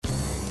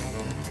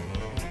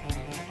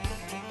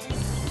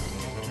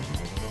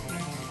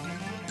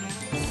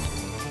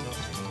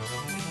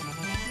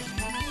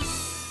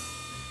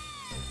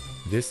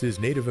This is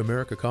Native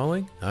America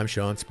Calling. I'm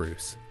Sean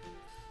Spruce.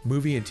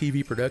 Movie and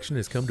TV production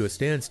has come to a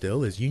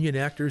standstill as union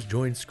actors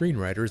join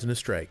screenwriters in a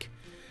strike.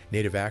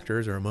 Native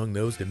actors are among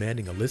those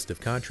demanding a list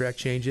of contract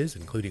changes,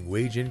 including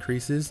wage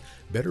increases,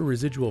 better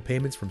residual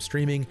payments from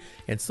streaming,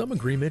 and some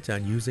agreement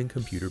on using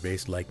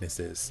computer-based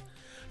likenesses.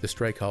 The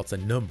strike halts a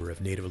number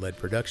of Native-led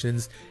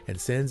productions and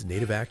sends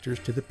Native actors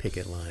to the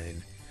picket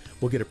line.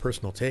 We'll get a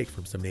personal take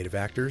from some Native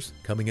actors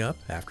coming up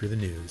after the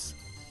news.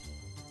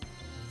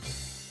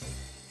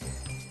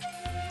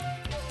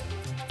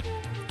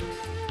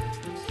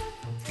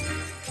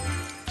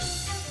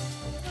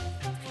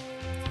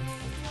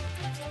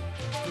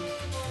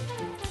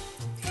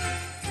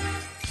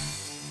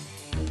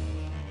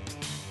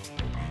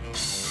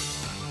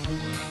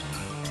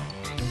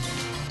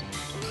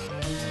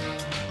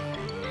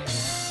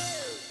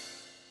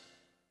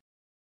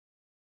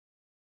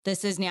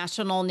 This is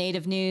National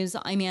Native News.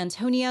 I'm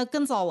Antonia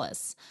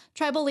Gonzalez.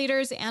 Tribal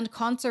leaders and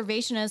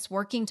conservationists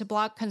working to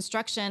block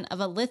construction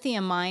of a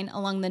lithium mine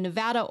along the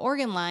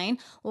Nevada-Oregon line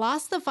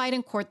lost the fight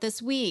in court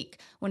this week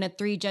when a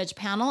 3-judge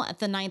panel at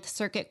the Ninth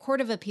Circuit Court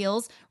of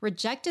Appeals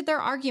rejected their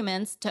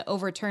arguments to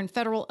overturn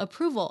federal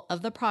approval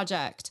of the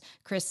project.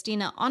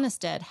 Christina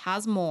Onnested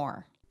has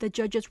more. The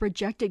judges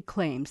rejected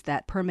claims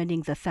that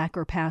permitting the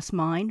Thacker Pass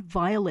mine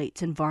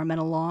violates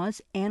environmental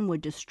laws and would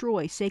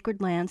destroy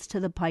sacred lands to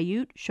the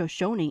Paiute,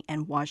 Shoshone,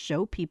 and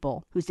Washoe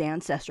people, whose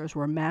ancestors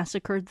were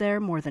massacred there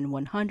more than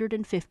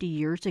 150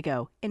 years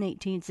ago in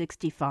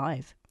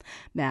 1865.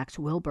 Max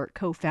Wilbert,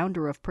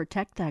 co-founder of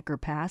Protect Thacker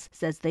Pass,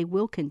 says they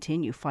will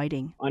continue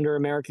fighting. Under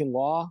American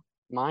law,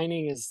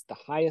 mining is the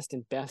highest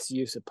and best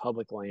use of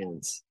public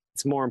lands.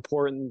 It's more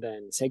important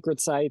than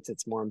sacred sites.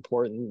 It's more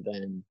important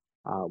than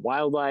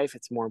wildlife.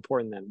 It's more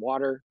important than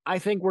water. I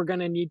think we're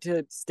going to need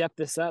to step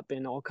this up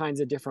in all kinds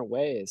of different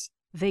ways.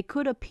 They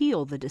could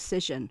appeal the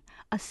decision.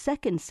 A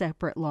second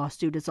separate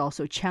lawsuit is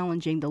also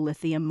challenging the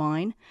lithium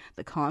mine.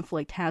 The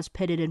conflict has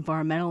pitted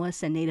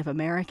environmentalists and Native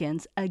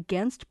Americans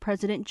against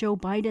President Joe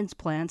Biden's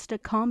plans to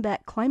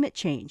combat climate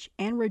change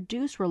and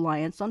reduce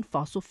reliance on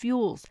fossil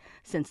fuels,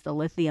 since the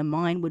lithium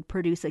mine would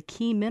produce a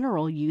key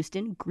mineral used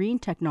in green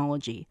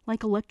technology,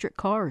 like electric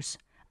cars.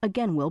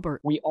 Again,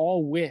 Wilbert. We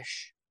all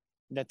wish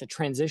that the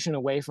transition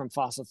away from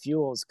fossil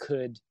fuels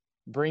could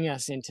bring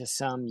us into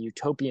some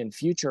utopian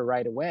future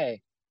right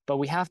away. But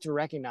we have to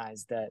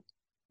recognize that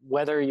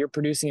whether you're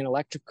producing an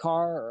electric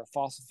car or a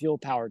fossil fuel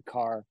powered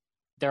car,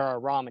 there are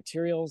raw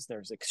materials,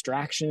 there's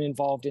extraction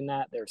involved in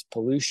that, there's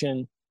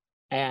pollution.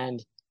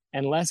 And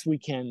unless we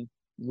can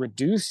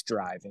reduce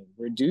driving,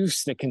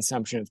 reduce the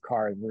consumption of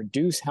cars,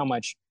 reduce how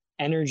much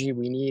energy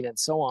we need and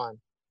so on,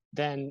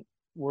 then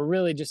we're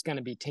really just going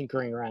to be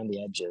tinkering around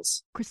the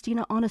edges.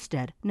 Christina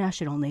Onnested,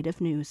 National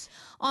Native News.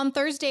 On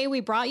Thursday,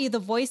 we brought you the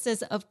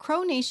voices of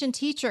Crow Nation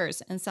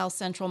teachers in South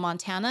Central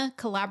Montana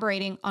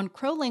collaborating on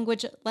Crow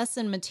language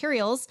lesson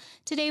materials.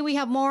 Today, we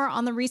have more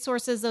on the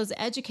resources those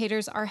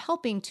educators are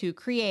helping to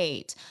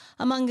create.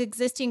 Among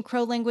existing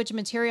Crow language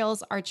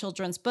materials are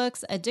children's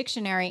books, a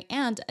dictionary,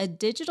 and a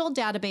digital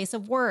database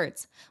of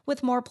words,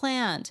 with more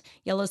planned.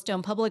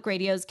 Yellowstone Public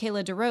Radio's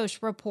Kayla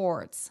DeRoche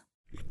reports.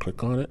 You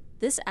click on it.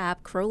 This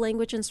app, Crow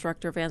language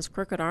instructor Vance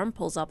Crooked Arm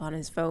pulls up on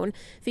his phone,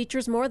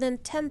 features more than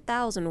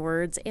 10,000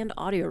 words and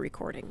audio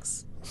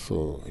recordings.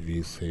 So if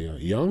you say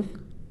young,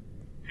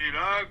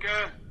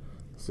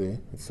 see,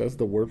 it says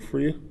the word for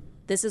you.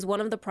 This is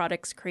one of the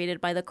products created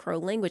by the Crow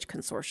Language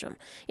Consortium,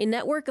 a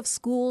network of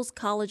schools,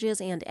 colleges,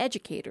 and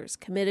educators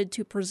committed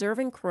to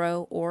preserving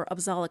Crow or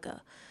Apsáalooke.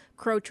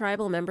 Crow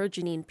tribal member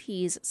Janine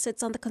Pease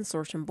sits on the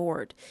consortium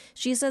board.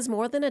 She says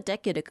more than a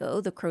decade ago,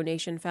 the Crow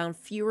Nation found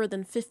fewer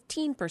than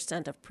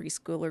 15% of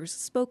preschoolers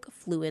spoke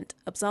fluent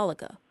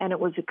Apsáalooke. And it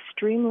was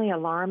extremely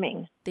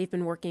alarming. They've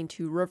been working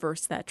to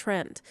reverse that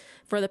trend.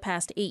 For the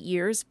past 8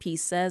 years,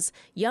 Pease says,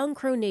 young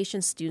Crow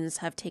Nation students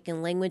have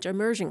taken language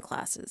immersion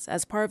classes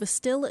as part of a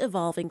still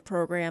evolving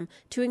program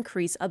to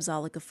increase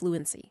Apsáalooke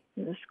fluency.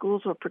 The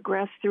schools will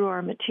progress through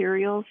our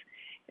materials,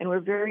 and we're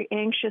very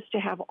anxious to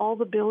have all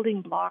the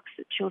building blocks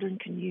that children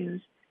can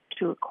use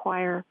to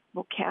acquire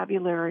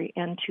vocabulary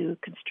and to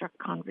construct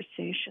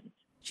conversations.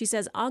 She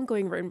says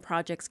ongoing written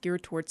projects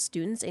geared towards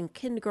students in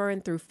kindergarten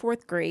through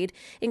 4th grade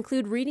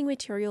include reading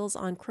materials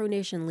on Crow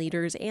Nation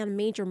leaders and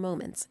major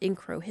moments in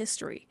Crow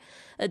history.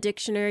 A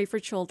dictionary for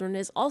children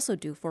is also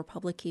due for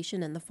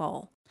publication in the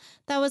fall.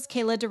 That was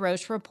Kayla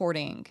DeRoche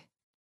reporting.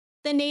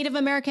 The Native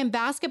American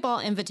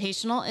Basketball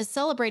Invitational is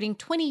celebrating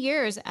 20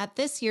 years at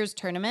this year's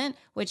tournament,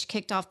 which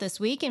kicked off this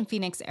week in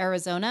Phoenix,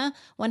 Arizona.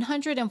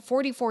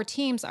 144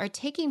 teams are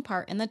taking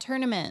part in the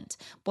tournament.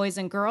 Boys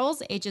and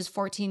girls ages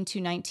 14 to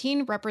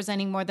 19,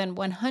 representing more than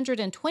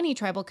 120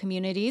 tribal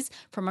communities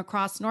from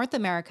across North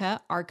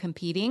America, are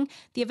competing.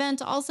 The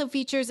event also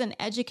features an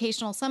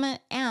educational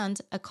summit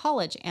and a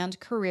college and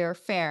career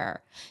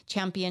fair.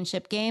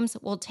 Championship games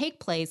will take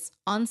place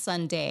on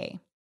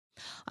Sunday.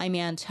 I'm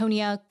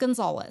Antonia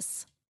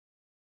Gonzalez.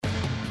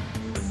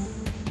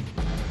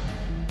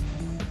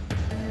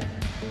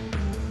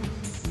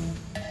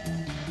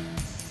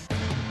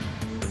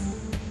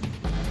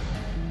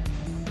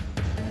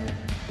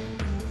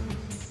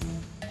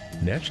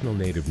 National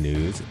Native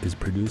News is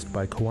produced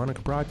by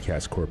Koahnic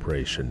Broadcast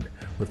Corporation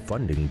with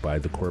funding by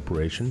the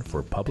Corporation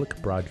for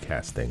Public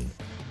Broadcasting.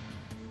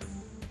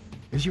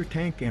 Is your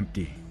tank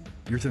empty?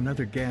 Here's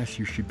another gas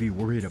you should be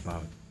worried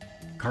about.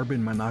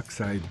 Carbon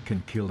monoxide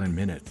can kill in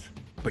minutes,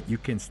 but you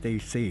can stay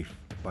safe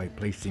by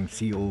placing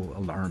CO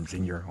alarms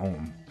in your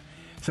home.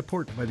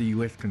 Support by the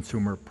U.S.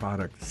 Consumer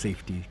Product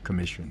Safety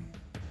Commission.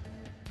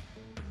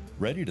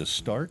 Ready to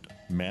start,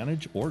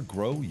 manage, or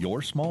grow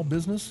your small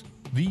business?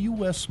 The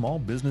U.S. Small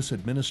Business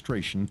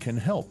Administration can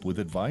help with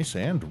advice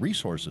and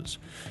resources.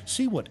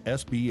 See what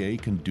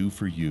SBA can do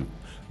for you.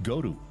 Go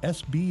to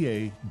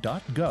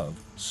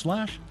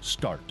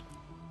sba.gov/start.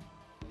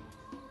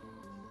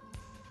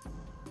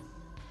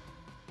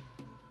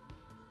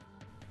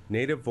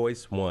 Native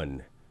Voice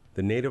One,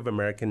 the Native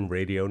American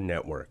Radio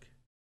Network.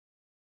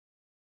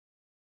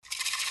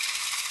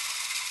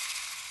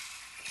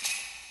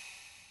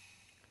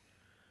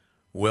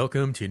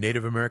 Welcome to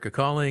Native America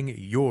Calling,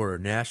 your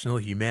National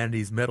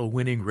Humanities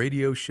Medal-winning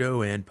radio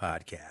show and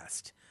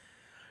podcast.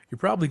 You're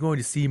probably going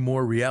to see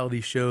more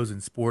reality shows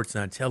and sports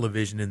on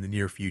television in the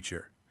near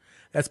future.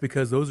 That's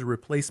because those are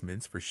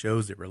replacements for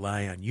shows that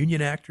rely on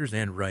union actors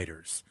and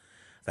writers.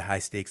 The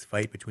high-stakes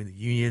fight between the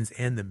unions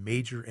and the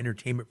major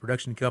entertainment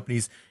production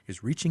companies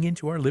is reaching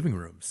into our living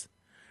rooms.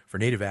 For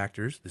Native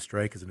actors, the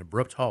strike is an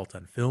abrupt halt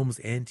on films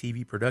and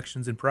TV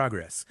productions in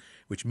progress,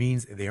 which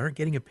means they aren't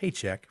getting a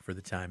paycheck for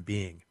the time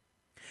being.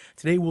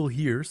 Today we'll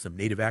hear some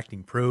Native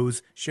acting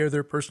pros share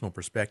their personal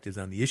perspectives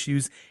on the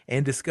issues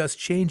and discuss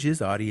changes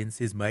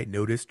audiences might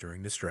notice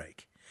during the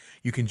strike.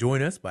 You can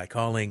join us by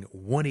calling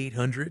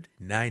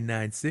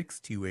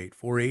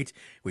 1-800-996-2848.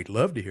 We'd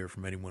love to hear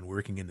from anyone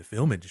working in the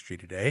film industry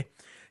today.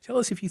 Tell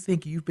us if you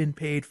think you've been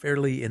paid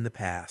fairly in the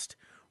past,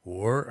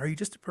 or are you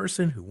just a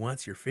person who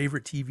wants your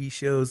favorite TV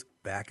shows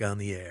back on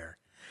the air?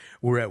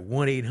 We're at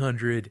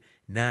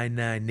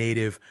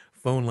 1-800-99-NATIVE.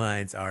 Phone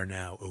lines are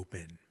now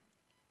open.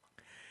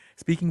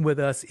 Speaking with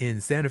us in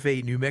Santa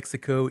Fe, New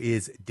Mexico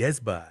is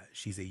Desba.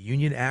 She's a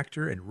union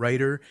actor and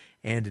writer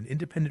and an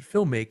independent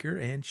filmmaker,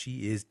 and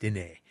she is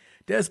Dene.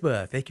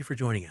 Desba, thank you for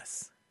joining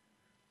us.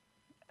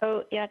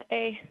 Oh,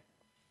 Yate.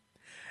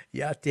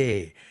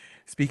 Yate.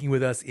 Speaking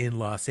with us in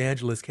Los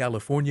Angeles,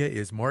 California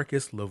is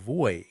Marcus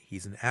Lavoie.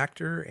 He's an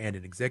actor and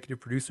an executive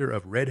producer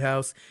of Red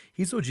House.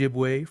 He's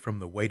Ojibwe from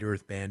the White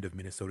Earth Band of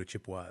Minnesota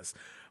Chippewas.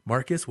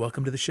 Marcus,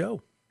 welcome to the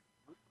show.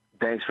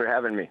 Thanks for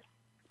having me.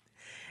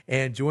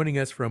 And joining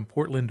us from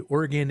Portland,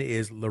 Oregon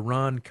is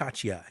Laron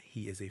Katia.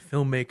 He is a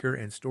filmmaker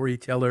and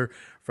storyteller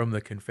from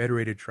the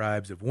Confederated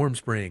Tribes of Warm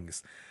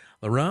Springs.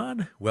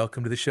 Laron,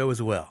 welcome to the show as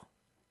well.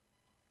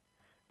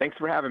 Thanks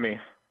for having me.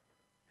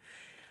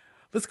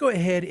 Let's go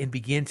ahead and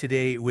begin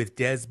today with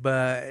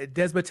Desba.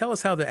 Desba, tell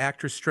us how the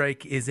actors'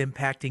 strike is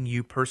impacting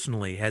you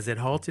personally. Has it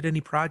halted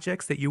any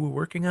projects that you were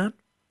working on?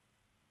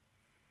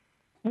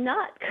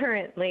 Not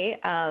currently,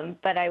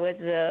 but I was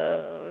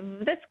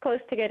this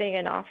close to getting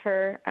an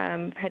offer.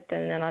 Had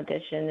done an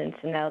audition, and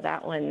so now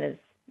that one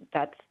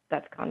that's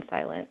gone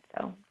silent.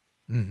 So.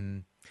 Mm-hmm.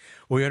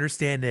 Well, we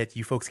understand that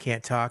you folks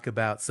can't talk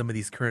about some of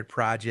these current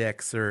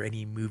projects or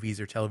any movies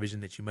or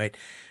television that you might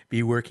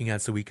be working on,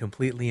 so we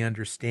completely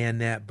understand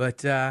that.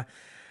 But, I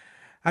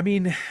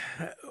mean,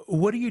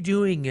 what are you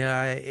doing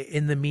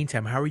in the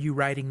meantime? How are you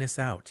writing this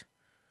out?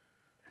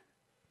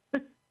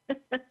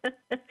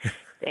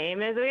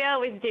 Same as we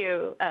always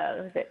do.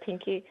 Is it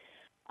Pinky?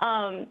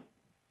 Right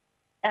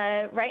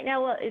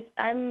now, well,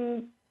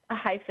 I'm a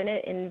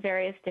hyphenate in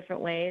various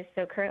different ways.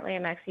 So currently,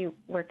 I'm actually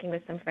working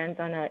with some friends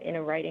in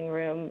a writing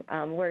room.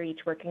 We're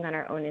each working on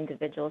our own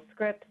individual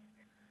scripts,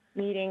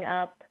 meeting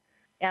up.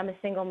 I'm a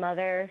single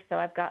mother, so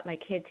I've got my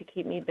kid to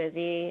keep me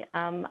busy.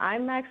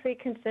 I'm actually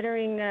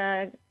considering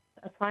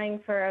applying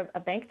for a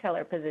bank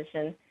teller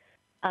position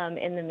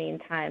in the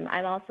meantime.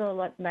 I'm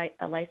also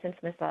a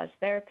licensed massage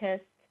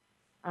therapist.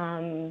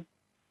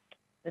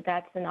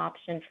 That's an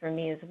option for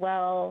me as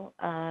well.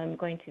 I'm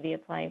going to be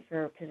applying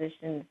for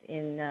positions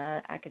in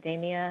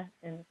academia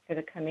and for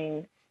the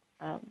coming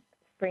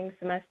spring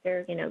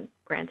semester. You know,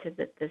 granted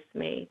that this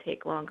may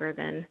take longer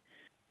than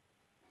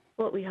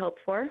what we hoped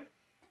for.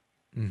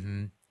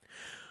 Mm-hmm.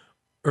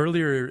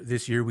 Earlier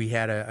this year, we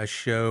had a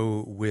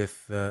show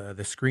with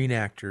the Screen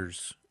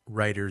Actors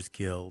Writers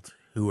Guild,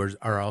 who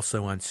are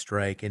also on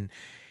strike, and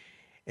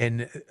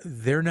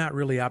they're not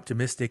really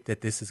optimistic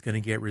that this is going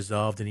to get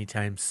resolved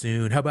anytime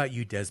soon. How about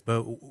you,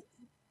 Desba?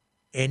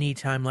 Any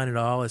timeline at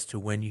all as to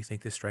when you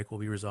think this strike will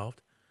be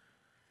resolved?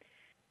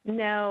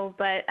 No,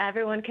 but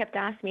everyone kept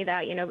asking me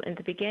that, you know, in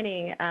the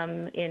beginning,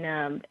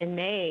 in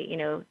May, you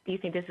know, do you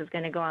think this is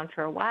going to go on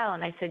for a while?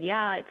 And I said,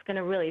 yeah, it's going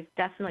to really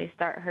definitely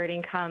start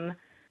hurting come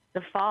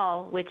the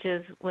fall, which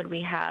is when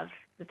we have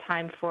the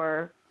time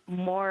for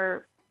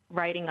more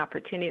writing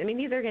opportunities. I mean,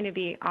 these are going to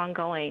be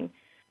ongoing.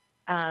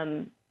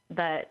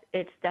 But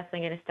it's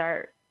definitely going to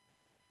start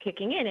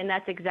kicking in. And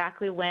that's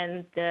exactly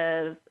when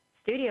the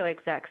studio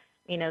execs,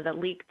 you know, the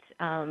leaked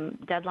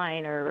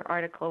deadline or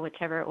article,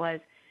 whichever it was,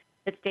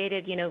 that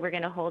stated, we're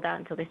going to hold out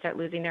until they start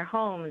losing their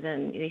homes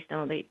and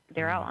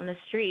they're out on the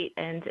street.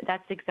 And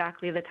that's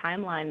exactly the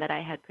timeline that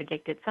I had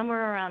predicted,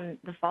 somewhere around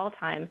the fall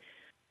time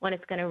when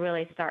it's going to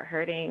really start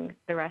hurting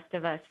the rest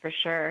of us for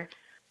sure.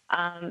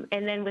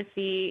 And then with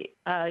the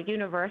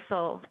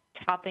Universal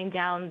chopping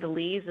down the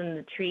leaves and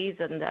the trees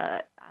and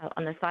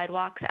on the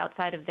sidewalks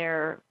outside of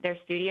their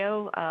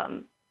studio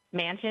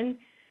mansion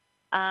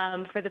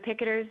for the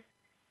picketers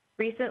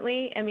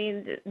recently, I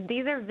mean,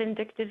 these are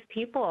vindictive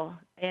people,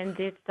 and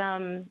it's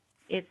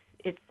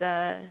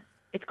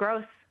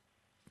gross.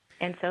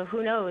 And so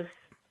who knows?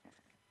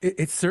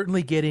 It's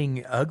certainly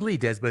getting ugly,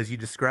 Desma, as you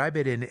describe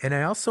it, and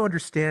I also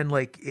understand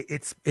like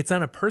it's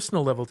on a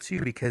personal level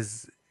too,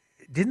 because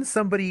didn't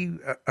somebody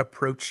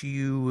approach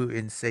you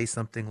and say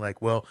something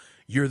like, "Well,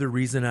 you're the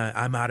reason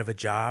I'm out of a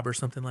job" or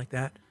something like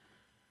that?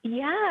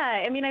 Yeah,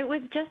 I mean, it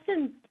was just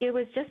in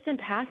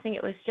passing.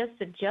 It was just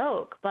a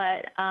joke,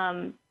 but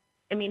I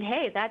mean,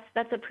 hey,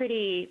 that's a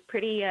pretty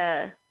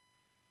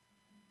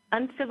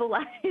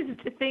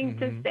uncivilized thing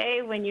to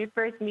say when you're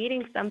first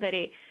meeting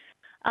somebody.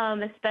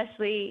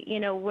 Especially,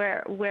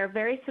 we're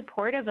very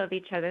supportive of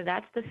each other.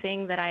 That's the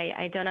thing that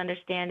I don't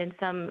understand in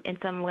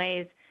some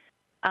ways.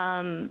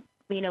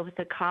 With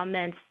the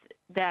comments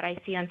that I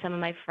see on some of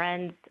my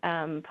friends'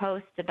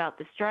 posts about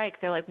the strike,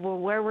 they're like, "Well,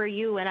 where were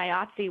you when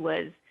IATSE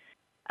was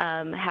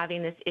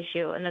having this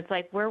issue?" And it's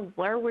like, where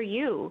were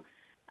you?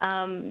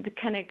 Kind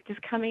of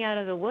just coming out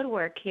of the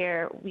woodwork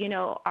here.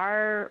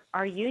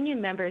 Our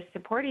union members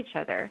support each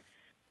other.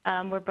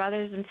 We're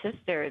brothers and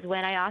sisters.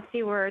 When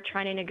IATSE were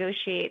trying to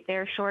negotiate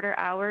their shorter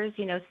hours,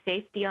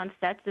 safety on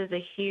sets is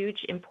a huge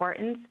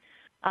importance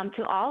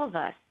to all of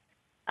us.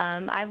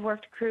 I've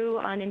worked crew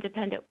on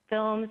independent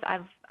films.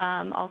 I've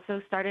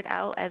also started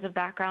out as a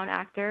background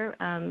actor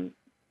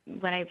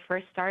when I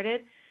first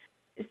started.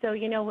 So,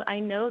 I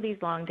know these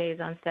long days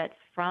on sets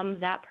from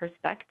that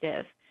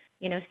perspective.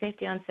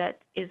 Safety on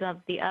set is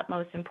of the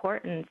utmost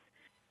importance.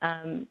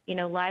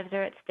 Lives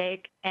are at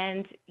stake.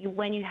 And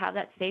when you have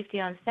that safety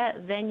on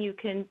set, then you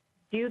can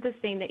do the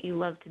thing that you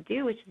love to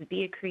do, which is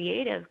be a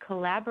creative,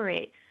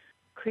 collaborate,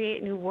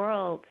 create new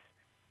worlds,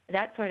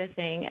 that sort of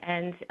thing.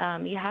 And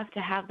you have to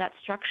have that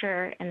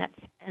structure and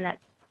that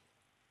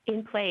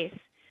in place.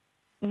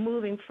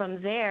 Moving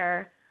from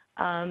there,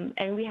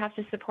 and we have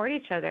to support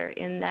each other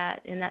in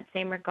that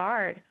same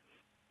regard.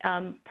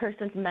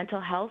 Person's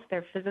mental health,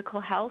 their physical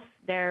health,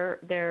 their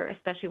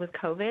especially with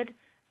COVID,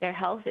 their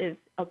health is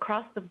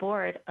across the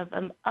board of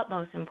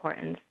utmost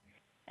importance.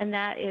 And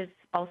that is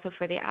also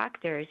for the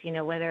actors,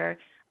 whether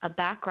a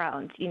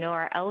background,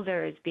 our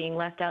elders being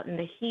left out in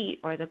the heat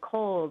or the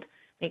cold,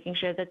 making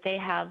sure that they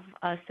have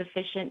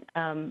sufficient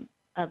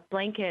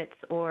blankets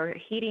or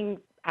heating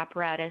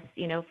apparatus,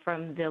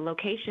 from the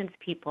locations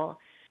people.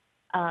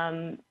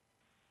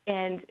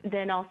 And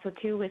then also,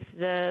 too, with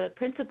the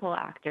principal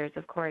actors,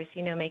 of course,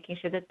 making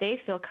sure that they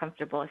feel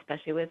comfortable,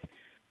 especially with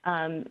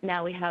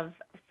now we have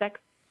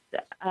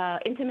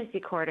intimacy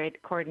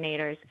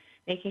coordinators,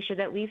 making sure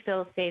that we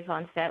feel safe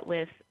on set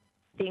with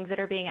things that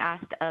are being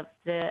asked of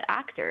the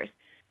actors.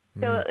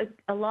 So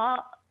a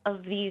lot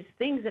of these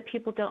things that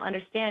people don't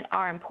understand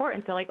are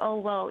important. So like, oh,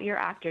 well, you're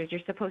actors,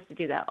 you're supposed to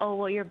do that. Oh,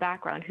 well, your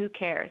background, who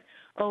cares?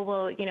 Oh,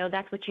 well,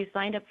 that's what you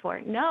signed up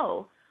for.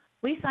 No,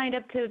 we signed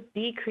up to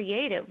be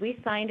creative. We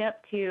signed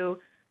up to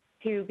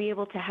be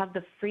able to have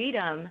the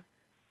freedom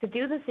to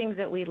do the things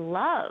that we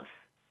love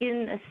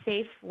in a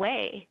safe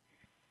way.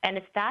 And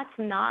if that's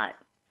not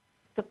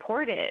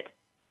supported,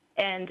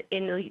 and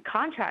in the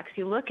contracts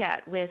you look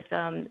at with,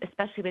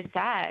 especially with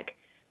SAG,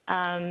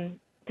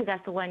 because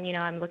that's the one,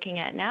 I'm looking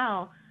at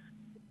now,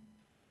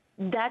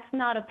 that's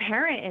not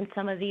apparent in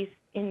some of these,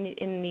 in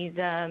these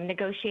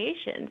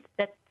negotiations,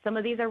 that some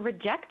of these are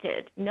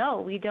rejected. No,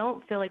 we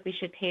don't feel like we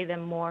should pay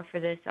them more for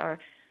this, or,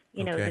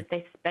 that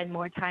they spend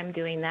more time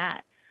doing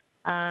that.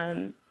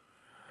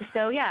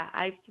 So, yeah,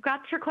 I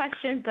got your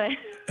question, but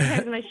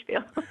that's my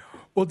spiel.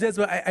 Well,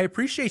 Desma, I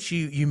appreciate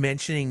you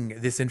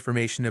mentioning this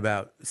information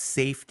about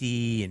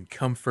safety and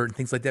comfort and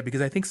things like that,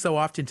 because I think so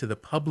often to the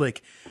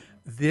public,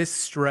 this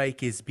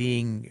strike is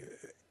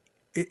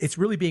it's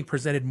really being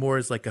presented more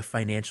as like a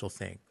financial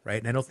thing, right?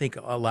 And I don't think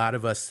a lot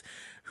of us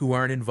who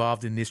aren't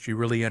involved in the industry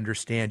really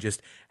understand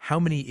just how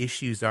many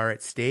issues are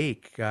at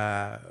stake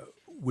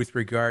with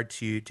regard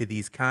to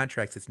these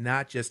contracts. It's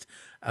not just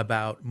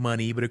about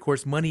money, but of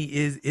course, money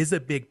is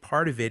a big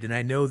part of it. And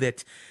I know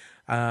that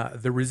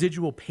the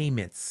residual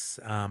payments,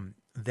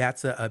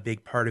 that's a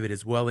big part of it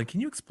as well. And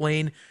can you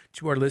explain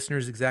to our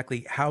listeners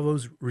exactly how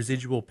those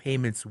residual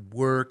payments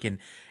work and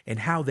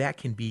how that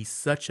can be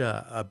such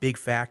a big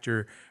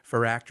factor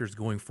for actors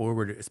going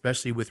forward,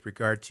 especially with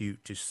regard to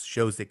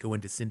shows that go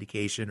into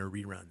syndication or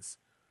reruns?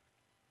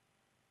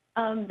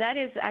 That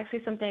is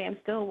actually something I'm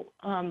still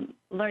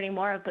learning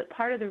more of, but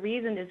part of the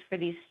reason is for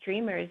these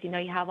streamers. You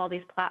have all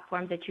these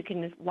platforms that you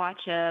can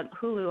watch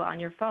Hulu on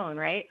your phone,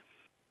 right?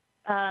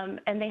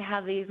 And they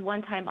have these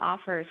one-time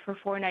offers for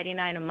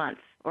 $4.99 a month,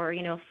 or,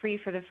 free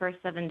for the first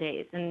 7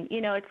 days. And,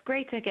 it's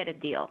great to get a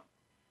deal.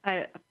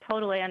 I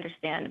totally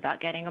understand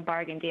about getting a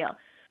bargain deal.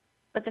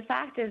 But the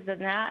fact is that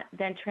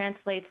then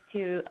translates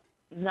to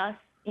us,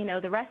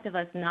 the rest of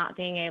us not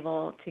being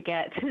able to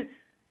get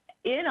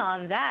in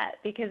on that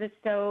because it's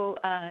so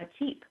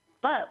cheap.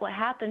 But what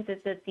happens is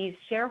that these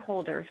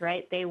shareholders,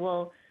 right, they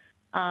will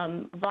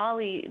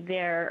volley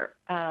their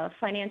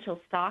financial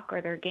stock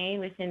or their gain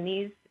within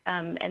these,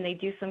 and they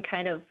do some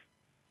kind of,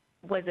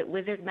 was it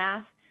wizard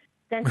math,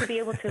 then to be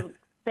able to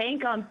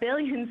bank on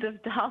billions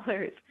of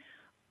dollars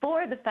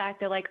for the fact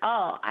they're like,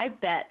 oh, I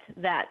bet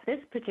that this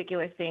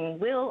particular thing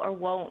will or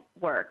won't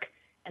work.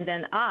 And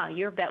then,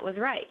 your bet was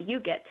right. You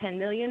get $10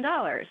 million.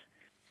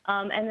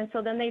 And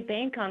then they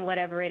bank on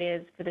whatever it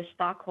is for the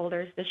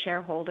stockholders, the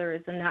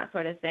shareholders, and that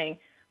sort of thing.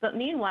 But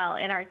meanwhile,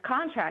 in our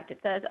contract, it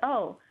says,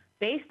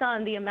 based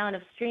on the amount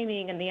of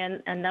streaming and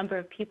the number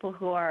of people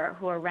who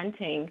are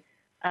renting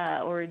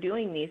or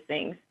doing these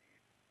things,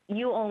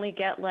 you only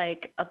get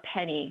like a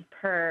penny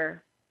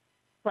per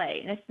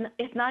play. And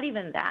it's not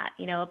even that,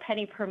 a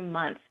penny per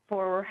month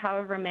for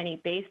however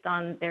many based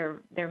on their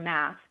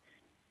math.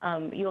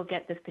 You'll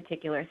get this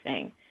particular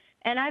thing.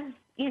 And I've,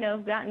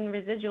 gotten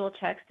residual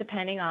checks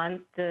depending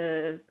on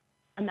the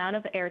amount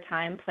of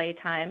airtime,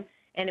 playtime,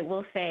 and it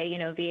will say,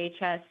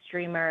 VHS,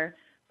 streamer,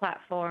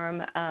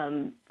 platform,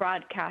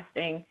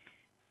 broadcasting,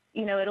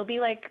 it'll be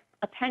like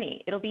a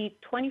penny. It'll be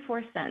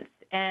 24 cents.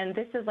 And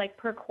this is like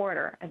per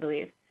quarter, I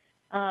believe.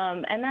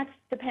 And that's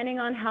depending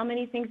on how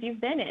many things you've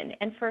been in.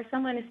 And for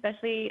someone,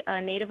 especially a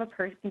native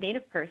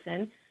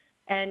person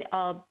and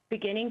a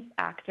beginning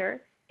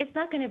actor, it's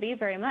not going to be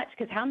very much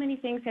because how many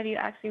things have you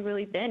actually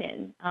really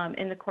been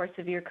in the course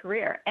of your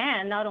career?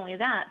 And not only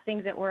that,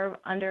 things that were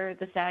under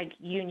the SAG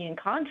union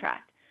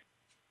contract.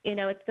 It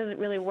doesn't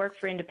really work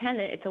for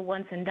independent. It's a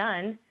once and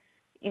done.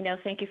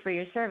 Thank you for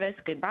your service.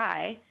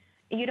 Goodbye.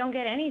 You don't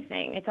get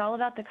anything. It's all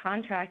about the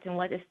contract and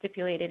what is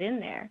stipulated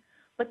in there.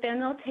 But then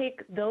they'll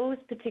take those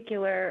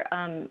particular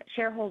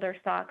shareholder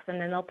stocks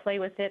and then they'll play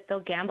with it. They'll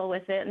gamble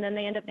with it. And then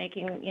they end up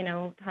making,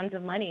 tons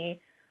of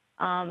money.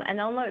 And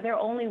they're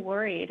only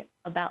worried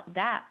about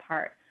that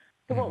part.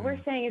 So what we're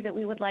saying is that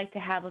we would like to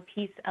have a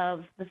piece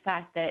of the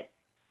fact that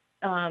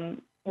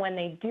when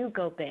they do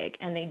go big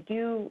and they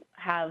do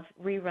have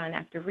rerun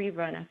after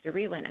rerun after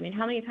rerun, I mean,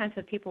 how many times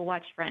have people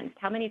watched Friends?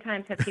 How many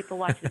times have people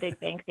watched The Big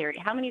Bang Theory?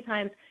 How many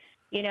times,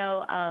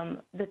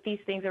 that these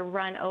things are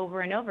run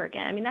over and over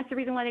again? I mean, that's the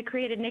reason why they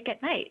created Nick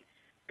at Night.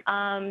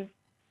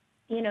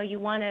 You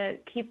want to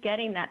keep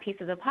getting that piece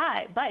of the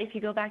pie. But if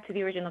you go back to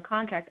the original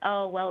contract, it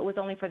was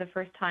only for the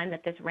first time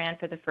that this ran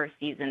for the first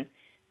season.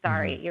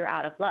 Sorry, you're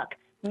out of luck.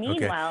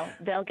 Meanwhile,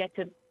 they'll get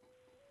to.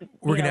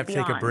 We're going to have to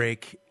take a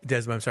break,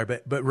 Desma. I'm sorry,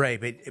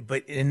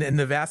 but in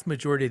the vast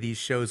majority of these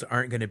shows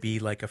aren't going to be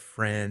like a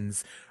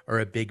Friends or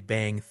a Big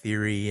Bang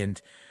Theory.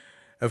 And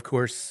of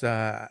course,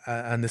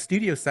 on the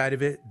studio side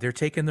of it, they're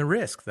taking the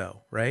risk,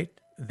 though, right?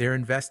 They're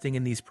investing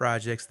in these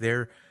projects.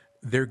 They're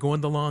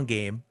going the long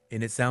game.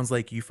 And it sounds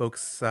like you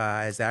folks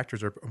as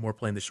actors are more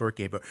playing the short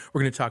game. But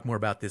we're going to talk more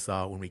about this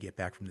when we get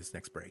back from this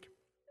next break.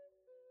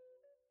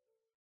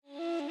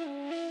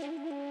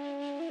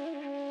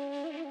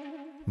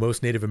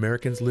 Most Native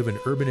Americans live in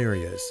urban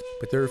areas,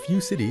 but there are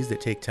few cities that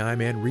take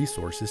time and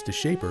resources to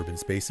shape urban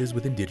spaces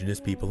with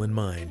Indigenous people in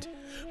mind.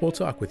 We'll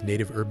talk with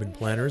Native urban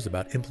planners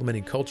about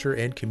implementing culture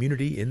and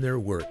community in their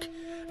work.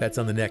 That's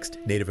on the next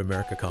Native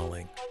America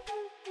Calling.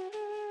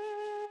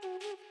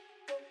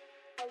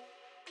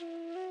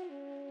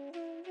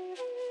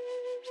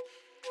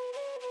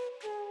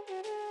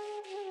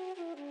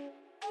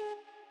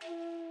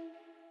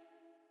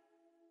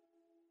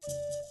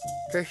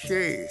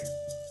 Keshe,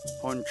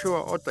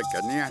 Honchua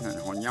Otakanian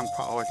and Honyam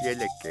Pao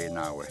Yeleke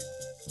Nawe.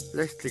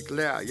 Let's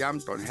declare Yam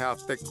Don Have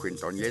Tequin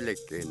Don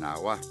Yeleke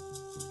Nawa.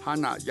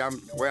 Hana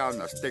Yam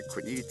Wellness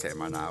Tequin Ite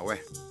Manawe.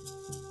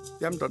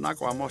 Yam Don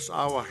Aquamos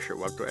Awa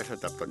Shua to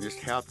Etadapton is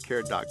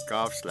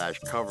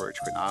healthcare.gov/coverage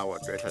when hour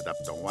to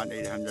Etadapton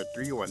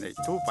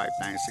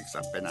 1-800-318-2596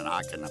 up in an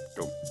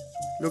Akanaptum.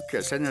 Look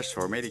at Centers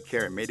for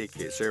Medicare and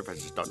Medicaid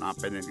Services don't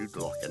happen in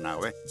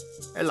Utlokenawe.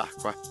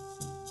 Elaqua.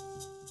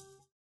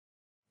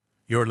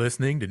 You're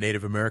listening to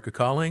Native America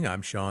Calling.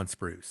 I'm Sean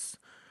Spruce.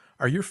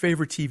 Are your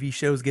favorite TV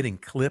shows getting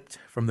clipped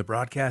from the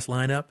broadcast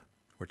lineup?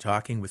 We're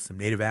talking with some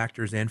Native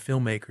actors and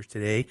filmmakers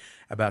today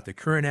about the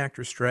current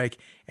actor strike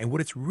and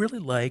what it's really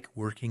like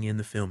working in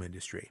the film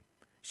industry.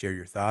 Share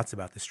your thoughts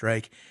about the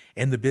strike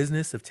and the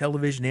business of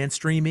television and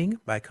streaming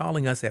by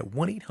calling us at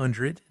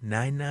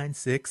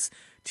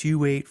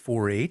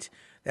 1-800-996-2848.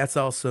 That's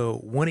also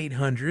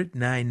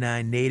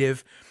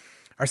 1-800-99-NATIVE.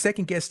 Our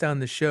second guest on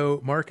the show,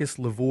 Marcus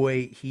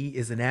Lavoie, he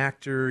is an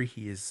actor.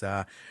 He is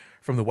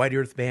from the White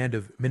Earth Band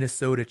of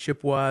Minnesota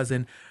Chippewas.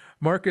 And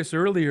Marcus,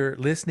 earlier,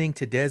 listening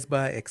to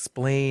Desba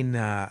explain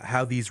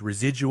how these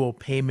residual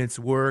payments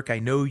work, I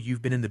know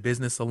you've been in the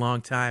business a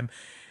long time.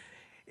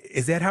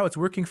 Is that how it's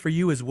working for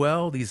you as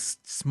well, these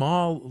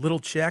small little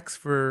checks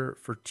for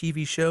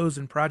TV shows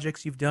and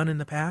projects you've done in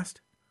the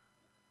past?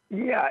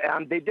 Yeah,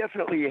 they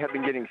definitely have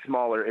been getting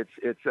smaller.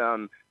 It's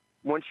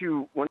once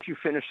you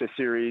finish a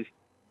series,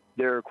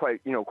 they're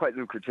quite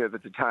lucrative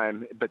at the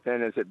time, but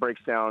then as it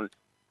breaks down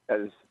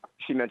as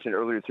she mentioned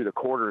earlier, through the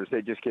quarters,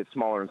 they just get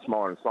smaller and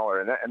smaller and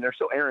smaller. And they're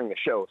still airing the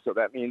show. So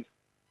that means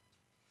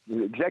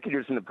the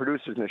executives and the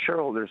producers and the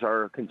shareholders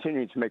are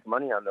continuing to make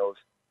money on those,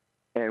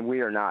 and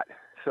we are not.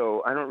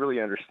 So I don't really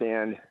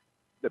understand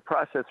the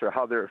process or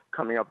how they're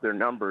coming up with their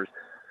numbers,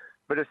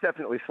 but it's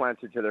definitely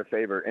slanted to their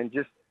favor. And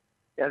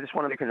I just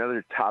want to make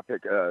another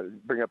topic,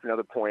 bring up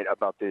another point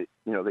about the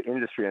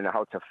industry and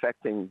how it's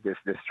affecting this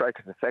strike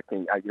is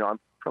affecting. I'm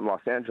from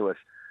Los Angeles.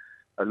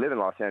 I live in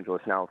Los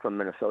Angeles now. I'm from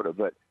Minnesota,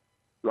 but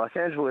Los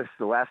Angeles,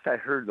 the last I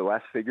heard, the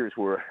last figures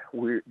were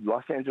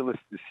Los Angeles,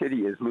 the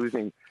city, is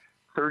losing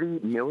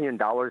 $30 million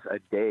a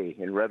day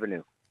in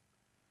revenue,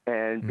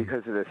 and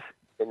because of this,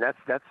 and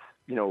that's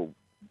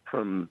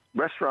from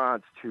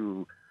restaurants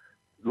to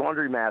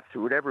laundromats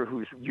to whatever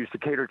who's used to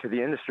cater to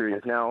the industry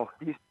is now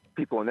these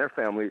people and their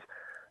families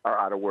are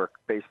out of work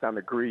based on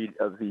the greed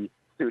of the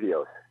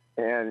studios,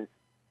 and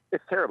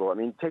it's terrible. I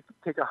mean, take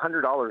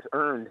 $100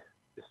 earned,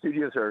 the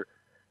studios are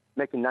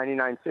making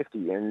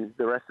 $99.50, and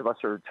the rest of us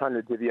are trying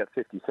to divvy up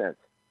 50 cents.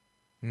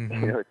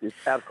 Mm-hmm.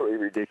 It's absolutely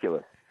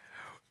ridiculous.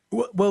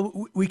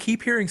 Well, we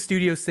keep hearing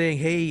studios saying,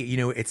 hey,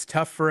 it's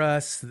tough for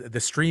us. The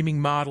streaming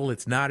model,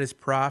 it's not as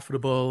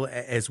profitable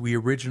as we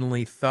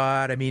originally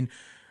thought. I mean,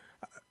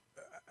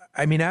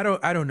 I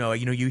don't know.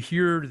 You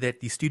hear that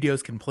the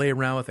studios can play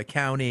around with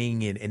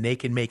accounting and they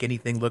can make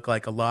anything look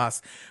like a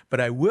loss. But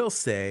I will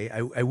say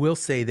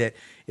that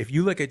if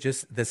you look at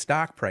just the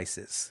stock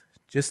prices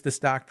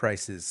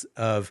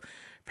of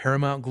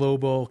Paramount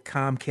Global,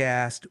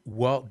 Comcast,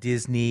 Walt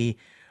Disney,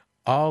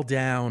 all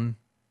down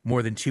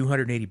more than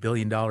 $280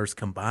 billion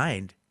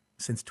combined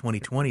since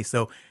 2020.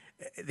 So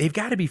they've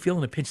got to be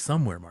feeling a pinch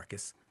somewhere,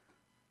 Marcus.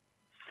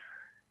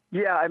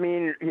 Yeah, I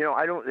mean,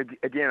 I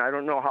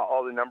don't know how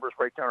all the numbers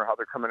break down or how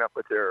they're coming up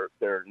with how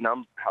they're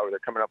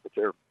coming up with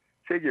their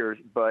figures,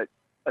 but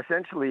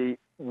essentially,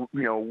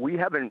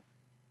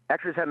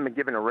 actors haven't been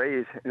given a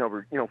raise in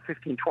over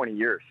 15, 20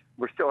 years.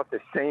 We're still at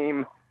the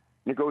same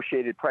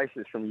negotiated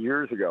prices from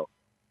years ago,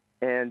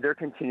 and they're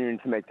continuing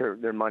to make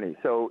their money.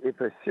 So if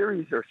a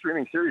series or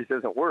streaming series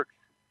doesn't work,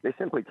 they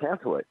simply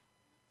cancel it,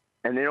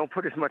 and they don't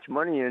put as much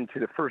money into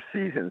the first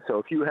season. So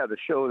if you have a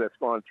show that's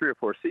gone 3 or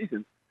 4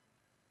 seasons,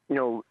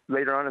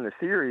 later on in the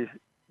series,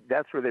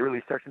 that's where they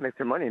really start to make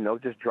their money, and they'll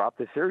just drop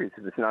the series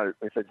if it's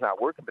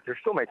not working. But they're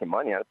still making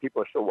money on it.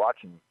 People are still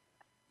watching.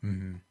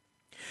 Mm-hmm.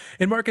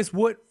 And Marcus,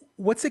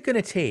 what's it going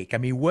to take? I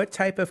mean, what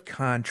type of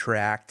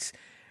contract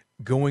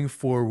going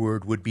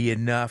forward would be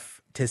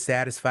enough to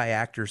satisfy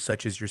actors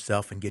such as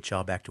yourself and get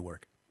y'all back to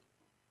work?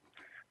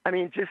 I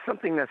mean, just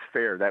something that's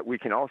fair, that we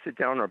can all sit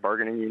down, our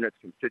bargaining units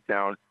can sit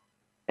down,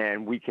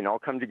 and we can all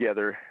come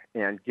together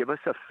and give us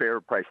a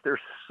fair price. They're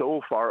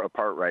so far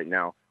apart right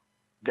now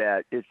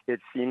that it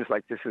seems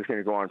like this is going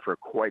to go on for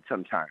quite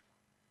some time.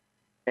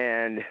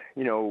 And,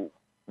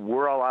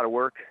 we're all out of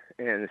work,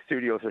 and the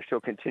studios are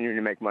still continuing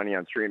to make money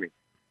on streaming.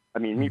 I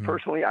mean, me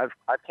personally, I've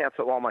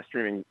canceled all my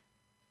streaming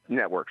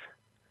networks.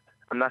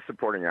 I'm not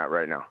supporting that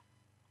right now.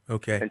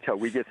 Okay. Until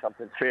we get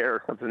something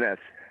fair, something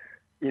that's,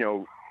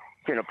 going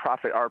to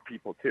profit our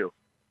people too.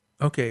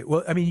 Okay.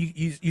 Well, I mean,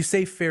 you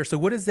say fair. So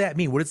what does that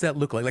mean? What does that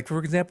look like? Like, for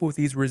example, with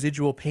these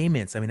residual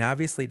payments, I mean,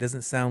 obviously it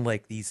doesn't sound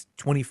like these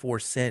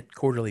 24-cent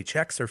quarterly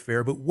checks are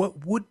fair, but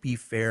what would be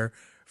fair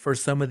for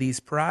some of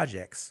these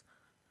projects?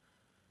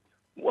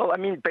 Well, I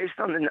mean, based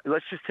on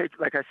let's just take,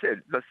 like I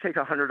said, let's take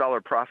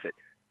 $100 profit.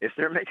 If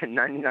they're making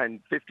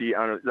 $99.50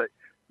 on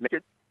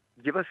it,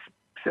 give us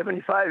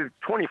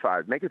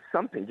 $75.25. Make it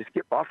something. Just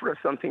offer us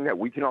something that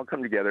we can all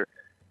come together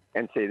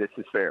and say this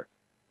is fair.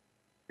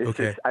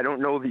 Okay. I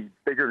don't know the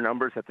bigger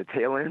numbers at the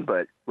tail end,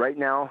 but right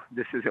now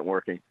this isn't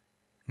working,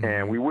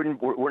 and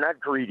we're not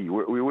greedy.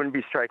 We wouldn't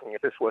be striking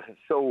if this wasn't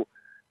so.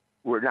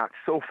 We're not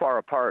so far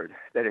apart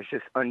that it's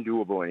just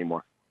undoable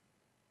anymore.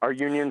 Our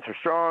unions are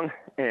strong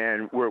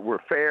and we're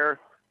fair,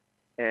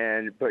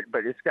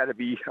 but it's got to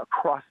be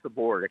across the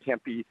board. It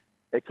can't be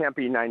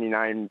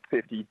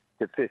 $99.50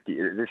 to $50.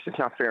 It's just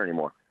not fair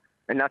anymore.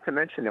 And not to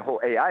mention the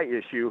whole AI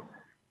issue.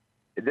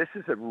 This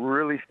is a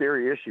really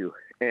scary issue,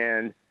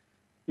 and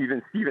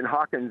even Stephen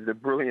Hawking, the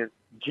brilliant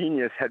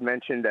genius, had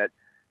mentioned that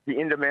the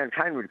end of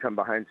mankind would come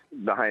behind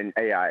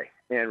AI.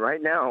 And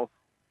right now,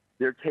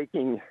 they're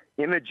taking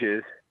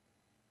images.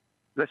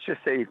 Let's just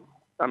say,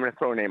 I'm going to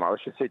throw a name out.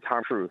 Let's just say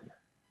Tom Cruise.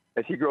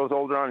 As he grows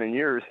older on in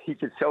years, he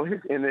could sell his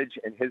image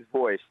and his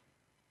voice,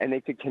 and they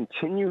could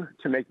continue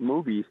to make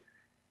movies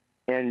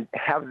and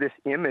have this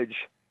image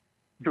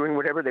doing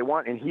whatever they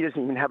want, and he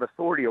doesn't even have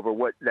authority over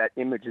what that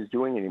image is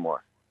doing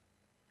anymore.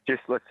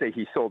 Just let's say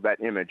he sold that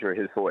image or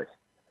his voice.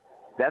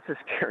 That's a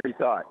scary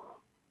thought,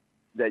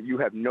 that you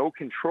have no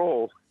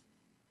control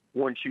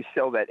once you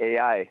sell that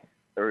AI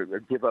or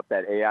give up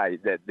that AI,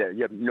 that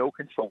you have no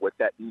control what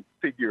that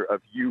figure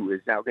of you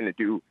is now going to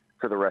do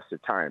for the rest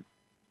of time.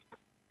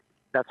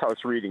 That's how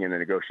it's reading in the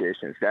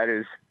negotiations. That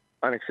is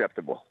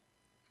unacceptable.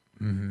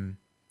 Mm-hmm.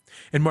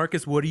 And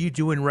Marcus, what are you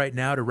doing right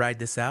now to ride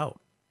this out?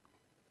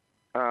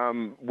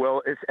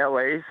 Well, it's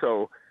LA,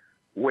 so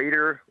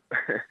waiter,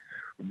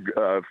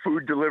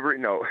 food delivery.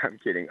 No, I'm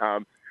kidding.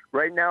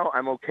 right now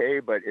I'm okay,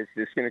 but it's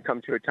just going to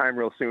come to a time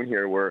real soon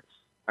here where,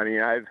 I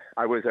mean,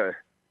 I was a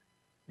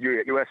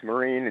U.S.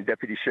 Marine and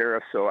deputy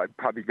sheriff, so I'd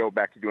probably go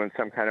back to doing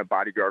some kind of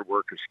bodyguard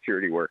work or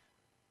security work.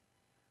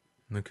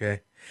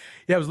 Okay.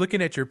 Yeah, I was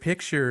looking at your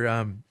picture.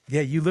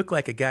 Yeah, you look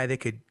like a guy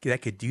that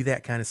could do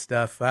that kind of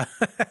stuff.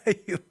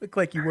 You look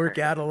like you work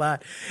out a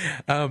lot.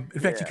 In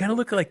fact, you kind of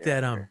look like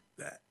that.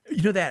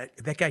 You know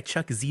that guy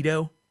Chuck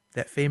Zito,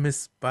 that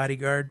famous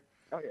bodyguard.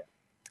 Oh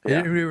yeah.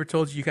 Have you ever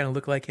told you kind of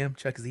look like him,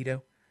 Chuck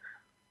Zito?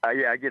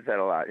 Yeah, I get that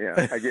a lot.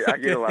 Yeah, I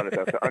get a lot of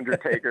stuff. The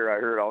Undertaker, I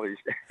heard all these.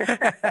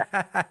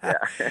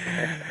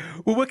 Yeah.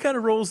 Well, what kind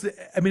of roles?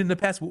 I mean, in the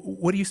past,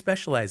 what do you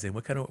specialize in?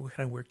 What kind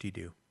of work do you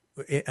do?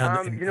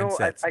 On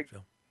sets and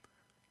film?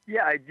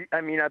 Yeah,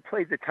 I mean, I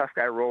played the tough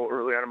guy role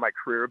early on in my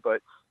career,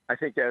 but I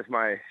think as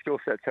my skill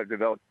sets have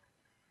developed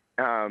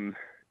and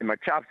my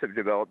chops have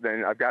developed,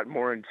 then I've gotten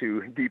more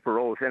into deeper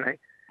roles. And I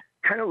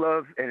kind of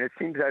love, and it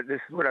seems that this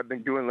is what I've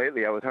been doing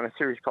lately. I was on a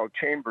series called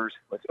Chambers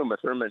with Uma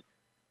Thurman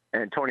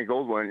and Tony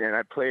Goldwyn, and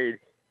I played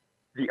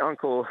the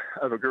uncle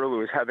of a girl who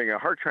was having a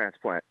heart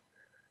transplant.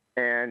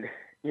 And,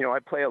 you know, I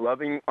play a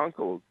loving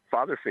uncle,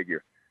 father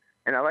figure.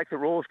 And I like the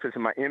roles because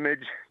of my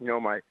image, you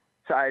know, my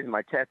size,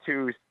 my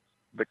tattoos.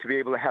 But to be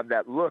able to have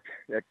that look,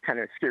 that kind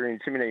of scary,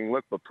 intimidating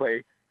look, but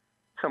play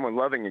someone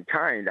loving and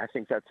kind, I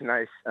think that's a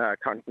nice,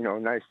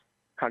 nice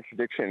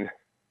contradiction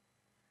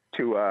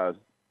to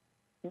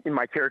in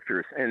my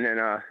characters. And then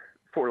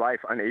For Life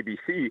on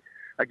ABC,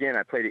 again,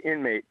 I played an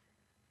inmate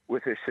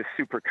with this just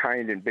super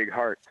kind and big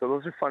heart. So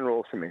those are fun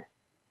roles for me.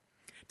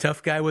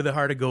 Tough guy with a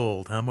heart of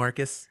gold, huh,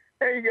 Marcus?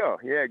 There you go.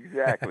 Yeah,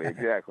 exactly,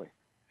 exactly.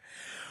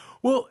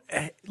 Well,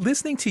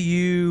 listening to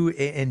you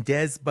and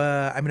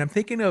Desba, I mean, I'm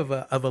thinking of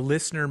a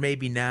listener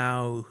maybe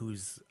now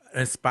who's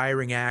an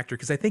aspiring actor,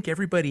 because I think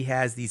everybody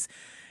has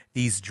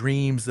these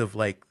dreams of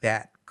like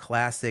that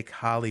classic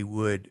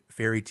Hollywood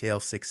fairy tale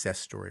success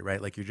story,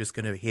 right? Like you're just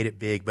going to hit it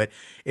big, but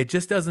it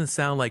just doesn't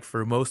sound like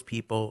for most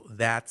people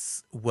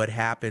that's what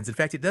happens. In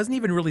fact, it doesn't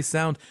even really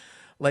sound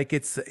like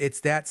it's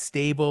that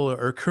stable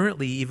or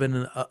currently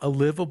even a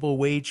livable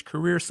wage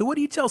career. So what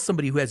do you tell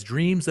somebody who has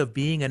dreams of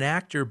being an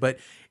actor, but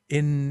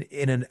in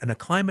a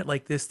climate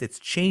like this that's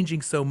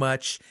changing so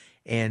much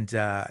and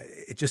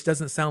it just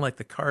doesn't sound like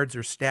the cards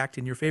are stacked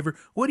in your favor?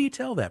 What do you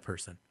tell that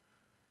person?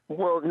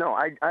 Well, no,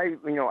 I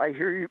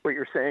hear you, what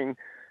you're saying,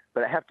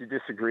 but I have to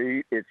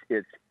disagree.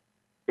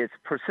 It's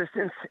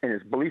persistence and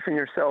it's belief in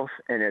yourself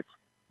and it's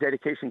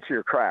dedication to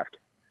your craft.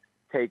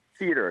 Take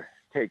theater,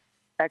 take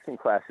acting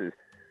classes,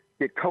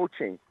 get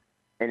coaching,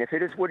 and if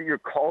it is what you're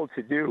called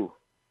to do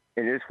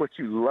and it is what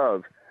you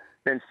love,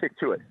 then stick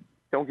to it.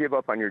 Don't give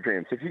up on your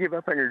dreams. If you give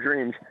up on your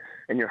dreams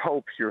and your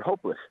hopes, you're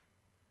hopeless.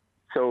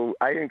 So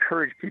I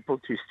encourage people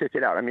to stick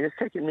it out. I mean, it's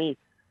taken me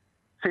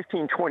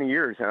 15, 20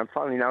 years, and I'm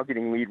finally now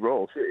getting lead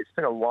roles. It's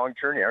been a long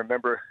journey. I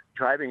remember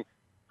driving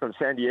from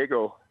San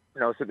Diego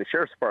when I was at the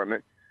Sheriff's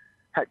Department,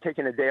 had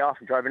taken a day off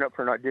and driving up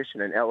for an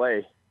audition in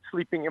L.A.,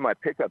 sleeping in my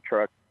pickup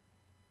truck,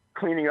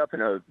 cleaning up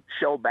in a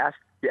Shell gas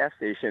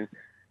station,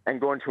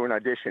 and going to an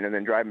audition, and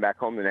then driving back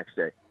home the next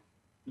day.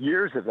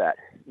 Years of that,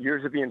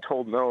 years of being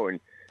told no, and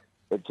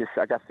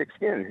I got thick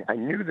skin. I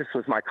knew this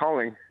was my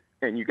calling,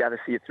 and you got to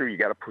see it through. You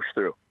got to push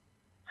through.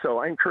 So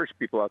I encourage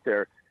people out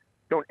there,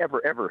 don't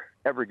ever, ever,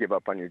 ever give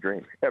up on your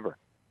dream, ever.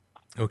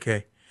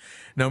 Okay.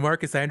 Now,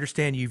 Marcus, I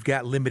understand you've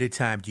got limited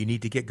time. Do you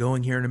need to get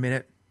going here in a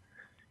minute?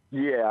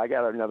 Yeah, I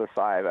got another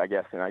 5, I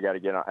guess, and I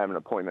have an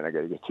appointment I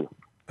got to get to.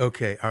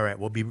 Okay. All right.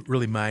 We'll be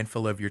really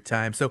mindful of your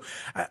time. So,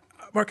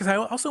 Marcus, I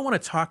also want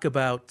to talk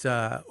about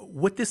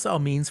what this all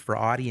means for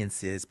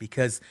audiences,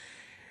 because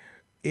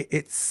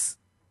it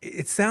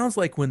sounds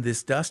like when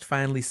this dust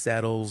finally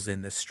settles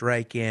and the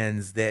strike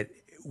ends, that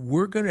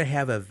we're going to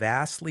have a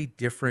vastly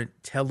different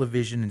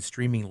television and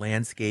streaming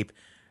landscape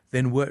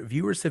than what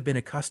viewers have been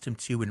accustomed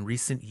to in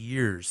recent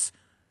years.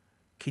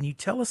 Can you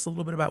tell us a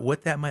little bit about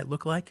what that might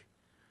look like?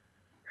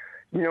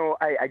 You know,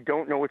 I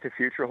don't know what the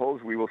future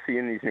holds. We will see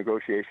in these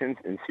negotiations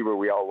and see where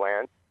we all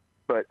land.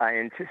 But I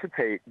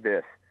anticipate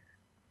this.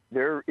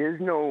 There is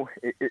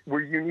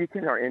we're unique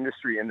in our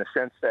industry in the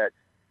sense that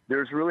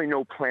there's really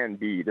no plan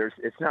B.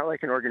 It's not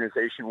like an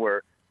organization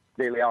where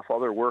they lay off all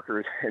their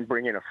workers and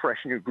bring in a fresh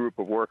new group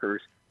of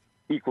workers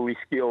equally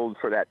skilled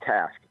for that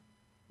task.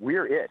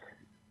 We're it.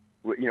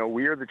 You know,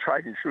 we are the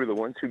tried and true, the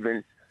ones who've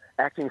been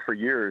acting for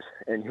years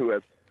and who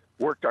have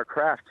worked our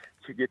craft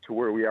to get to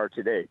where we are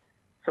today.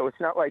 So it's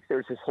not like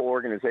there's this whole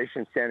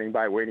organization standing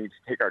by waiting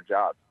to take our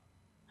job.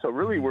 So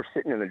really we're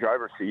sitting in the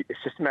driver's seat. It's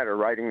just a matter of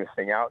writing this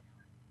thing out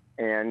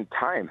and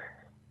time,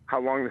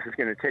 how long this is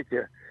going to take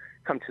to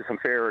come to some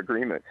fair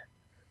agreement.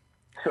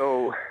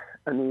 So,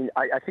 I mean,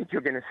 I think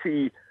you're going to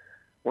see,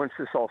 once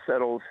this all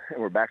settles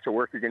and we're back to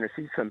work, you're going to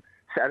see some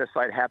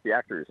satisfied, happy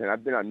actors. And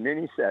I've been on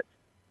many sets,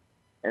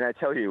 and I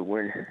tell you,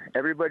 when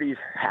everybody's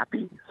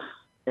happy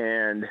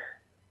and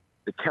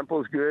the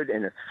tempo's good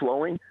and it's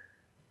flowing,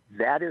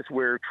 that is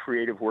where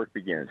creative work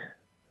begins.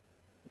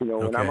 You know,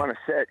 when I'm on a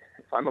set,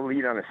 if I'm a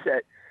lead on a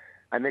set,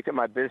 I make it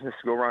my business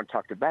to go around and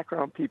talk to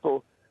background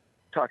people,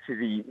 talk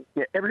to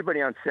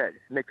everybody on set,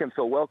 make them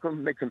feel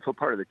welcome, make them feel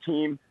part of the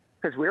team,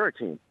 because we're a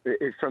team.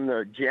 It's from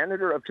the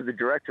janitor up to the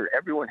director.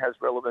 Everyone has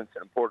relevance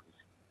and importance,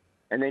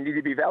 and they need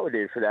to be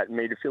validated for that and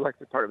made to feel like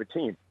they're part of a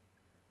team.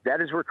 That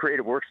is where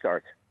creative work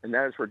starts, and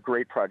that is where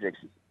great projects,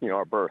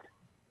 are birthed.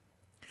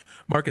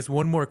 Marcus,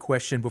 one more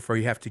question before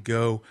you have to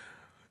go.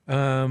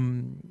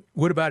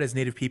 What about as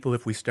Native people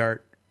if we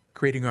start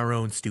creating our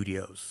own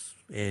studios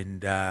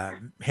and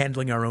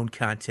handling our own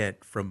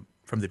content from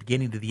the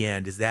beginning to the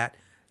end? Is that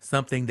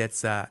something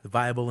that's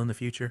viable in the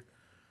future?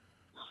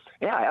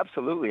 Yeah,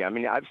 absolutely. I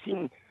mean, I've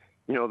seen,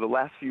 the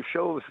last few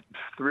shows,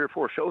 3 or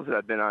 4 shows that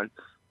I've been on,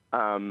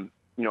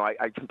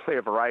 I can play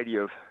a variety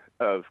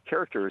of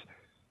characters.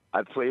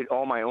 I've played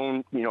all my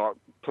own,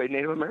 played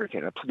Native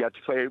American. I got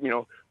to play,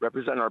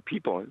 represent our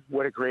people. And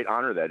what a great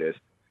honor that is.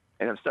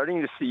 And I'm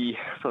starting to see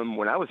from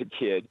when I was a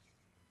kid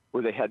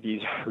where they had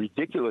these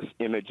ridiculous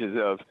images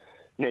of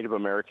Native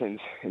Americans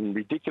in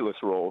ridiculous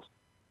roles.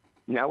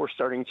 Now we're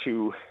starting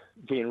to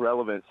gain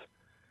relevance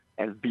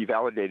and be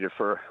validated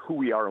for who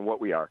we are and what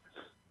we are.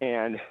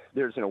 And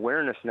there's an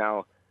awareness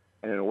now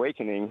and an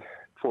awakening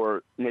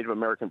for Native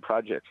American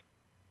projects.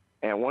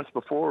 And once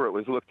before it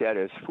was looked at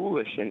as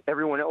foolish, and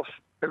everyone else,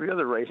 every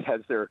other race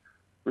has their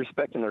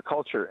respect and their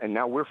culture. And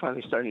now we're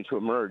finally starting to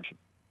emerge.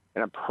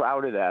 And I'm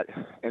proud of that.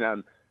 And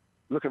I'm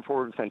looking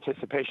forward with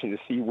anticipation to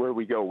see where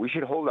we go. We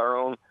should hold our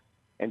own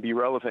and be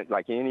relevant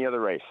like any other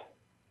race.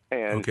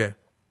 And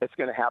it's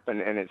going to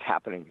happen, and it's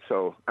happening.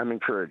 So I'm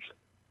encouraged.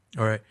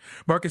 All right.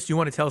 Marcus, do you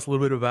want to tell us a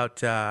little bit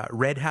about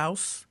Red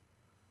House?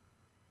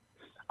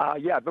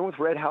 Yeah, I've been with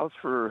Red House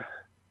for,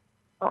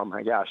 I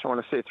want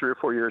to say 3 or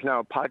 4 years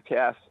now.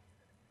 Podcasts.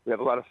 We have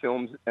a lot of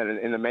films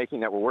in the making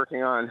that we're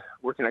working on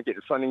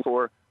getting funding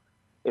for.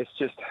 It's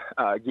just,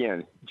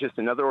 again, just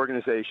another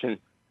organization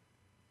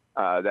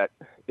that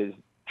is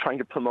trying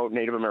to promote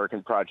Native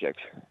American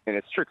projects, and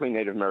it's strictly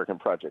Native American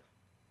projects.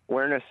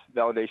 Awareness,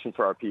 validation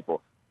for our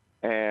people.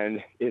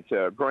 And it's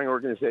a growing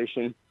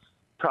organization,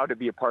 proud to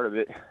be a part of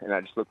it, and I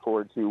just look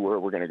forward to where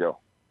we're going to go.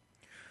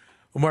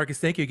 Well, Marcus,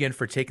 thank you again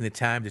for taking the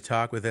time to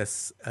talk with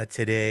us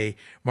today.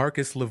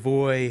 Marcus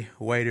Lavoie,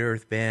 White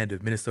Earth Band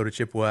of Minnesota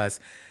Chippewas,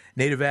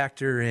 Native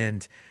actor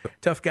and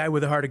tough guy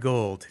with a heart of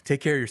gold.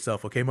 Take care of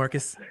yourself, okay,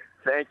 Marcus?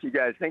 Thank you,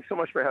 guys. Thanks so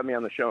much for having me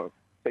on the show.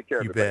 Take care,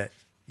 everybody.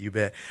 You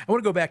bet. I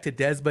want to go back to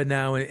Desba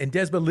now. And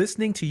Desba,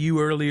 listening to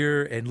you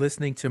earlier and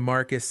listening to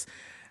Marcus,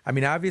 I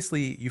mean,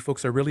 obviously, you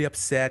folks are really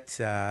upset.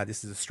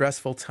 This is a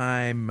stressful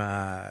time,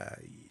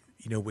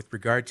 with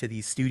regard to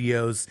these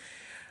studios.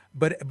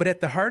 But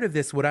at the heart of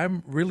this, what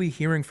I'm really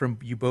hearing from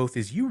you both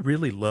is you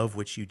really love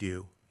what you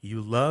do. You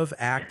love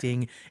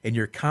acting, and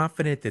you're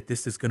confident that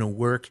this is going to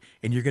work,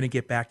 and you're going to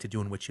get back to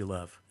doing what you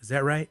love. Is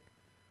that right?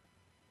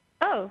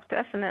 Oh,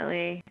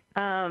 definitely.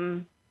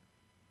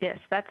 Yes,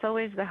 that's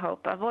always the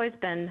hope. I've always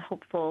been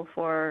hopeful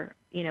for,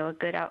 a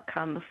good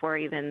outcome before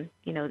even,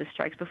 the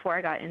strikes, before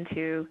I got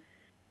into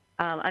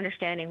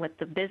understanding what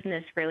the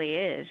business really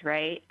is,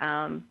 right?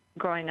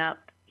 Growing up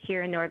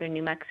here in northern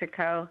New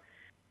Mexico,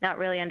 not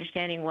really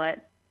understanding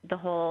what the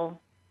whole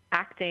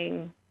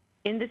acting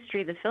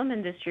industry, the film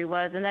industry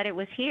was, and that it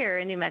was here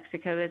in New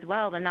Mexico as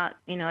well, but not,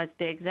 as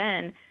big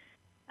then.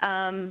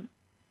 And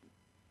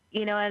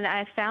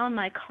I found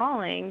my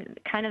calling,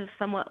 kind of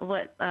somewhat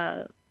what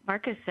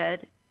Marcus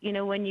said,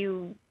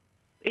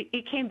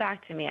 it came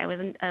back to me. I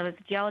was a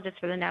geologist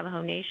for the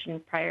Navajo Nation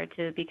prior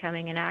to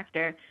becoming an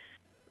actor.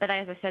 But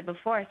as I said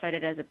before, I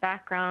started as a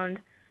background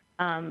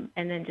and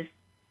then just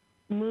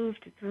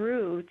moved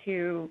through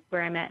to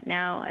where I'm at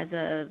now as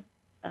a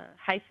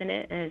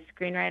hyphenate, a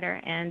screenwriter,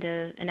 and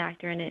an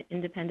actor and an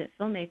independent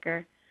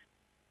filmmaker.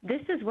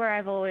 This is where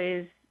I've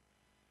always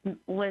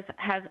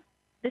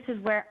this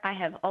is where I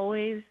have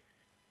always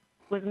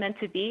was meant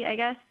to be, I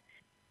guess.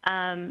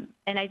 And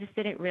I just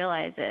didn't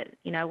realize it.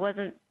 I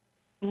wasn't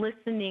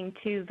listening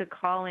to the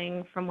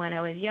calling from when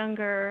I was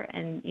younger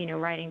and,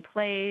 writing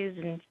plays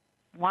and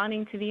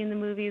wanting to be in the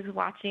movies,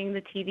 watching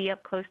the TV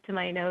up close to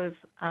my nose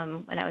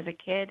when I was a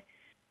kid.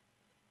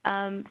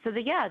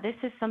 This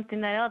is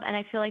something that I love, and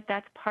I feel like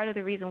that's part of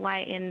the reason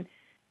why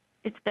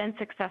it's been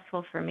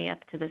successful for me up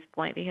to this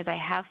point, because I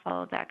have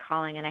followed that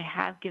calling and I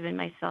have given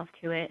myself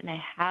to it, and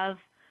I have,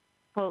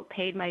 quote,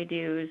 paid my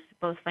dues,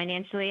 both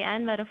financially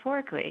and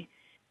metaphorically,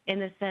 in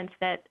the sense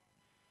that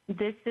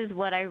this is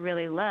what I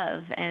really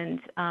love. And,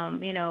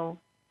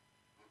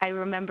 I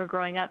remember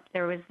growing up,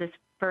 there was this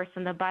verse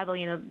in the Bible,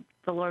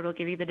 the Lord will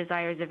give you the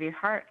desires of your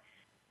heart.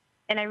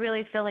 And I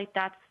really feel like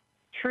that's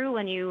true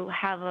when you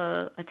have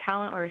a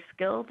talent or a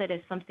skill that is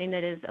something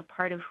that is a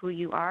part of who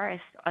you are as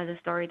a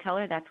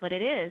storyteller. That's what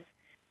it is.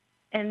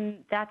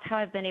 And that's how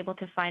I've been able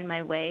to find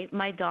my way.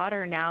 My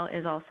daughter now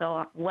is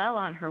also well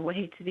on her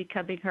way to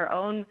becoming her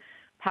own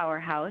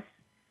powerhouse.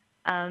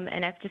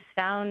 And I've just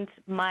found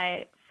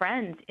my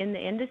friends in the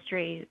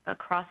industry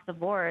across the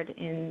board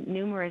in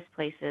numerous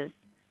places.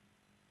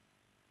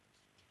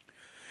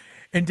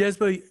 And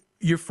Desba,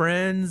 your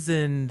friends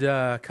and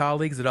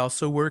colleagues that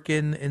also work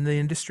in the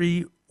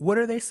industry, what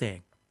are they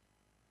saying?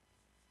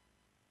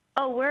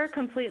 Oh, we're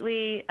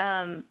completely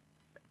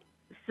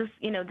just,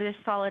 there's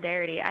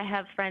solidarity. I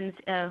have friends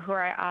who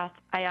are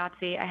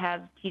IATSE. I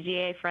have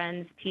TGA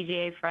friends,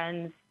 PGA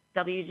friends,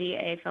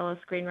 WGA fellow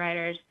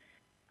screenwriters.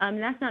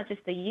 That's not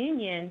just the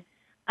union.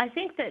 I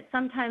think that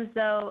sometimes,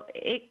 though,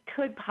 it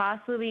could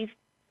possibly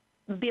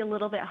be a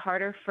little bit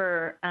harder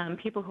for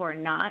people who are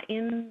not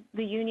in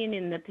the union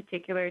in the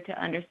particular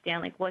to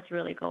understand, like, what's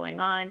really going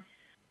on,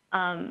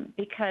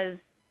 because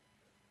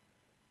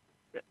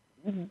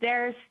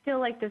there's still,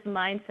 like, this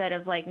mindset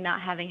of, like,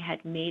 not having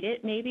had made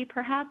it, maybe,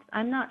 perhaps.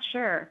 I'm not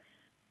sure.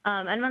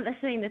 I'm not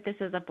saying that this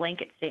is a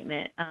blanket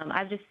statement.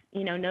 I've just,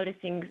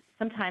 noticing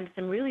sometimes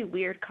some really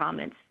weird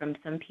comments from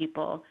some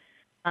people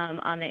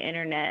on the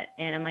internet,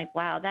 and I'm like,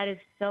 wow, that is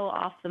so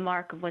off the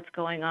mark of what's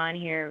going on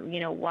here.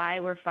 Why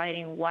we're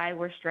fighting, why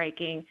we're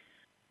striking.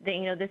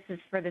 This is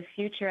for the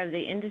future of the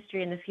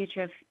industry and the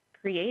future of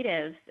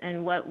creatives,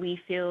 and what we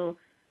feel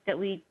that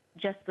we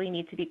justly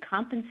need to be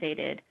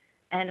compensated.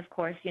 And of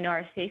course,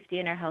 our safety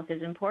and our health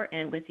is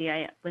important with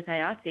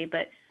IATSE,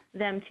 but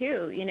them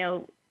too.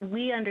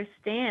 We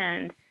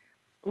understand,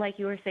 like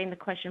you were saying the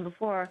question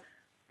before,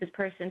 this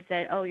person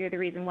said, oh, you're the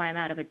reason why I'm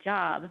out of a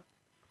job.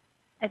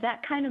 And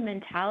that kind of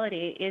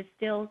mentality is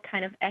still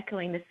kind of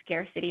echoing the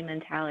scarcity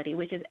mentality,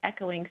 which is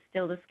echoing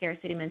still the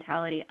scarcity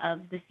mentality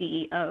of the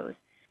CEOs,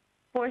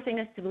 forcing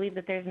us to believe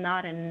that there's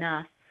not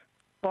enough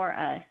for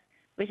us,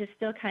 which is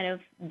still kind of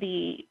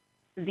the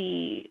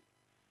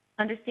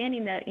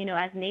understanding that,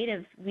 as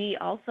natives, we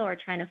also are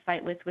trying to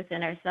fight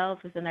within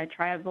ourselves, within our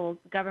tribal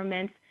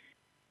governments.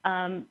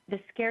 The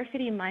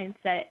scarcity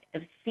mindset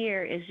of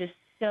fear is just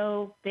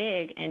so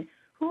big. And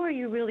who are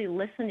you really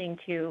listening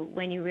to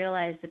when you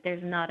realize that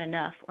there's not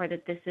enough, or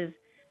that this is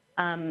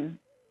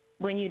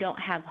when you don't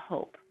have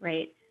hope,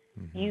 right?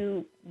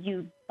 Mm-hmm.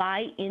 You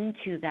buy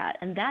into that,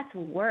 and that's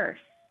worse.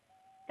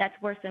 That's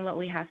worse than what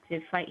we have to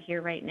fight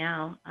here right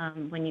now,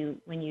 when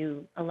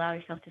you allow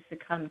yourself to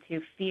succumb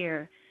to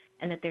fear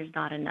and that there's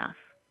not enough.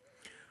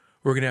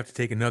 We're going to have to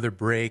take another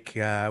break.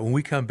 When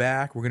we come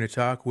back, we're going to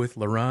talk with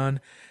Laron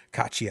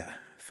Kacia,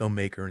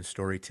 filmmaker and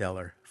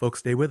storyteller. Folks,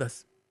 stay with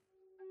us.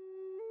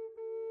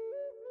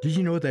 Did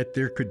you know that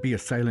there could be a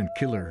silent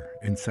killer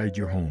inside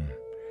your home?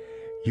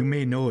 You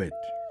may know it,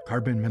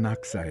 carbon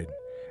monoxide.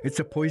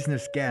 It's a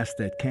poisonous gas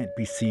that can't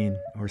be seen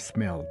or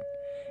smelled,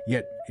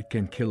 yet it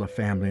can kill a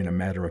family in a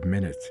matter of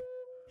minutes.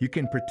 You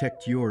can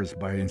protect yours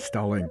by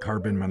installing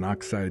carbon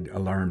monoxide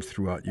alarms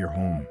throughout your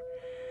home.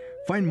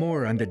 Find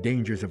more on the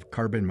dangers of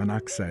carbon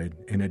monoxide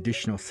and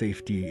additional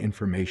safety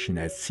information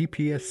at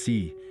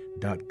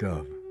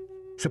cpsc.gov.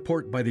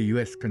 Support by the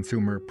U.S.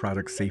 Consumer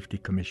Product Safety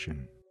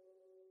Commission.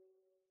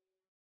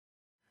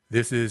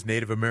 This is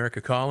Native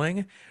America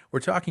Calling. We're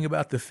talking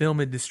about the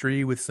film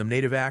industry with some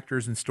Native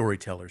actors and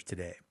storytellers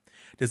today.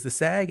 Does the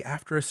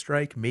SAG-AFTRA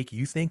strike make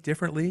you think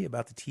differently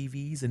about the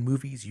TVs and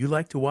movies you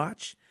like to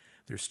watch?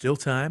 There's still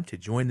time to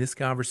join this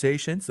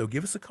conversation, so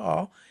give us a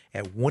call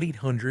at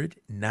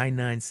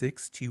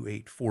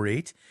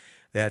 1-800-996-2848.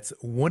 That's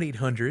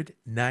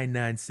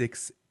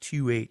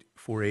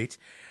 1-800-996-2848.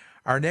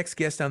 Our next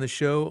guest on the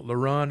show,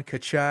 Laron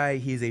Kacia.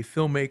 He's a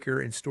filmmaker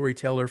and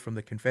storyteller from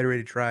the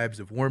Confederated Tribes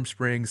of Warm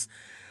Springs.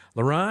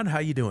 Laron, how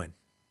you doing?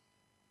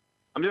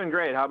 I'm doing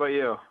great. How about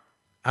you?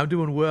 I'm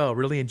doing well,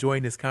 really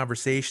enjoying this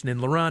conversation. And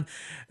Laron,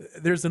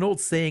 there's an old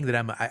saying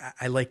that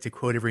I like to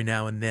quote every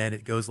now and then.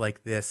 It goes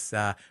like this,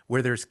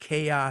 where there's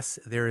chaos,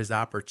 there is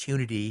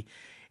opportunity.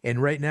 And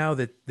right now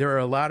that there are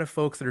a lot of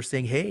folks that are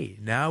saying, hey,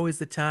 now is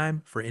the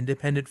time for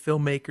independent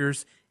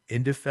filmmakers,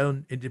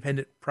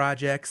 independent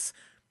projects.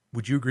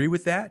 Would you agree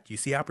with that? Do you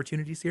see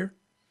opportunities here?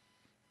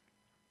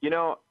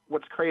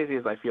 What's crazy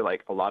is I feel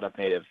like a lot of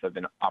Natives have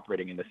been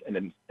operating in this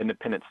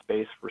independent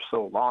space for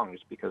so long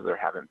just because there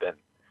haven't been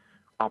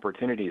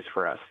opportunities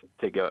for us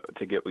to go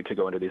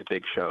into these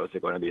big shows, to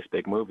go into these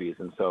big movies.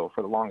 And so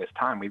for the longest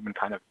time, we've been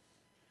kind of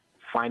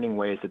finding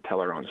ways to tell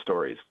our own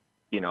stories.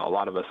 A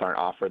lot of us aren't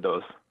offered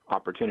those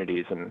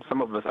opportunities. And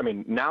some of us,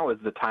 now is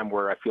the time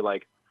where I feel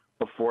like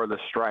before the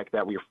strike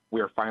that we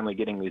are finally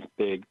getting these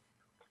big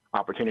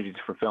opportunities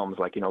for films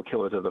like,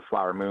 Killers of the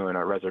Flower Moon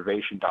or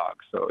Reservation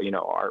Dogs. So,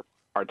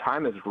 our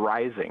time is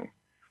rising,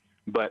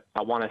 but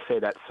I want to say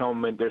that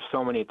there's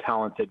so many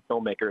talented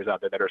filmmakers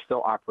out there that are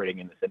still operating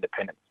in this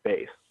independent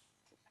space.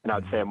 And I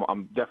would say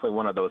I'm definitely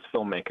one of those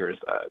filmmakers.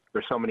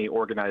 There's so many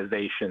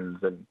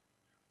organizations and,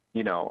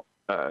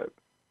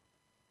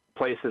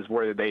 places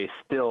where they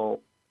still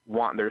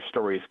want their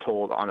stories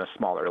told on a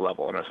smaller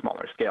level, on a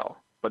smaller scale,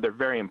 but they're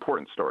very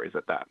important stories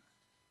at that.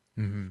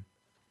 Mm-hmm.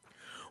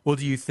 Well,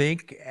 do you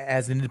think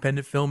as an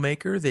independent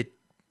filmmaker that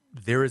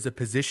there is a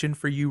position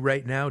for you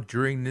right now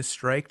during this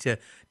strike to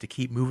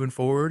keep moving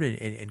forward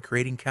and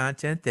creating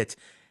content that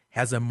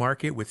has a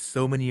market with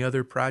so many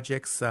other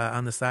projects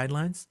on the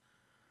sidelines?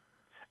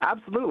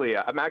 Absolutely.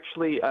 I'm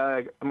actually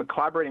I'm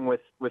collaborating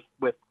with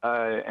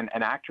an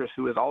actress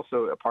who is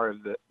also a part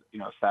of the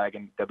SAG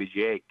and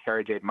WGA,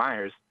 Cara Jade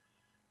Myers,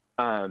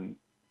 and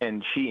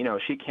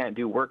she can't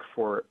do work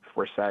for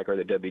SAG or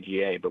the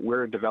WGA, but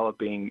we're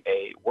developing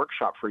a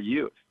workshop for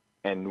youth,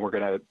 and we're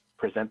going to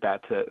present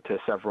that to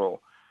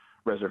several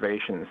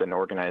reservations and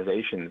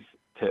organizations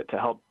to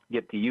help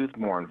get the youth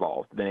more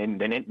involved, the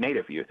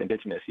Native youth,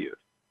 Indigenous youth.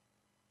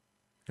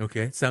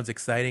 Okay, sounds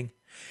exciting.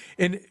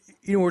 And,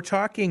 we're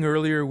talking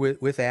earlier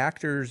with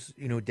actors,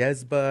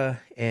 Desba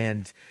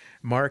and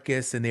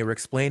Marcus, and they were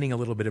explaining a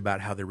little bit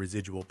about how the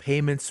residual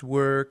payments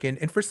work.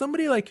 And for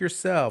somebody like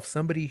yourself,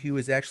 somebody who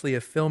is actually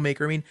a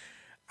filmmaker, I mean,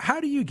 how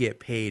do you get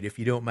paid, if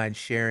you don't mind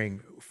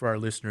sharing for our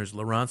listeners,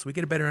 Laurent, so we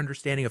get a better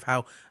understanding of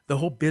how the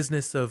whole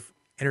business of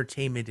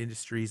entertainment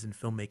industries and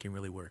filmmaking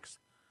really works?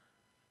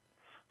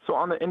 So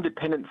on the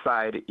independent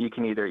side, you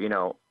can either,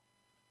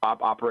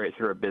 operate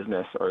through a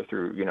business or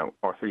through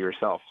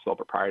yourself, sole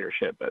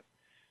proprietorship. But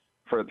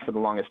for the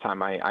longest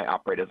time, I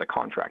operate as a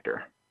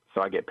contractor.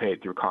 So I get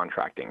paid through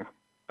contracting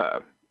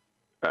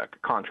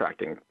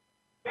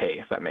pay,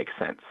 if that makes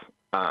sense.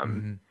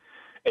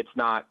 It's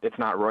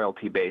not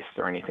royalty based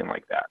or anything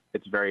like that.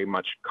 It's very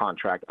much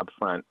contract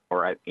upfront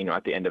or at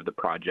the end of the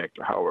project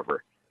or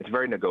however. It's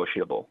very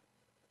negotiable.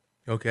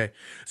 Okay.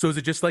 So is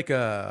it just like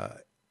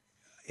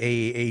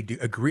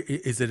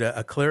is it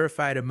a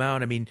clarified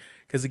amount? I mean,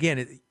 because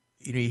again,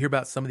 you hear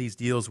about some of these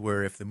deals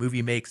where if the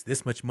movie makes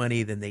this much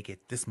money, then they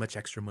get this much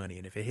extra money,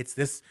 and if it hits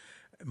this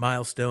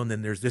milestone,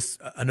 then there's this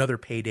another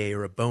payday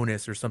or a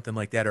bonus or something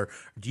like that. Or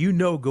do you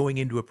know going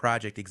into a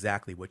project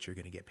exactly what you're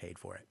going to get paid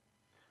for it?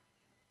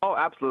 Oh,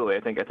 absolutely. I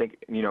think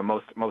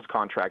most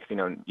contracts,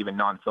 even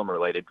non-film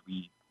related,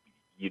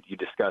 you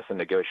discuss and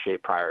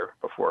negotiate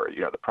before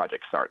the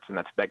project starts, and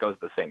that goes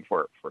the same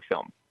for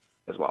film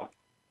as well.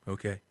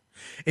 Okay.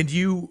 And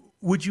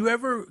would you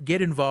ever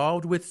get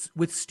involved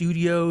with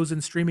studios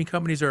and streaming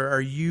companies, or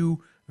are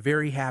you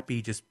very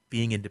happy just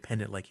being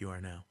independent like you are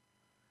now?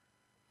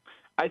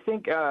 I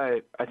think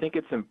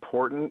it's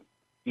important,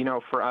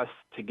 for us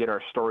to get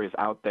our stories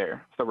out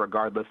there. So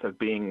regardless of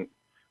being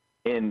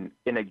in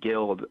a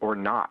guild or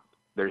not,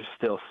 there's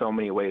still so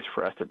many ways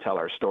for us to tell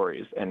our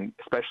stories, and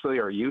especially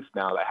our youth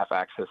now that have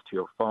access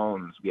to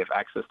phones. We have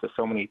access to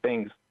so many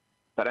things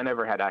that I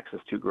never had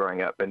access to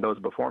growing up, and those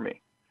before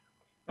me.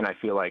 And I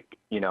feel like,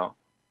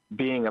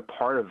 being a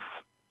part of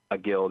a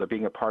guild or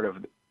being a part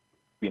of,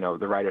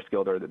 the Writers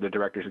Guild or the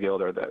Directors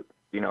Guild or the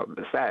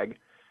SAG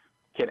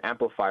can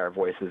amplify our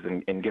voices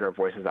and get our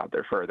voices out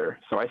there further.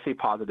 So I see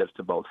positives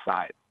to both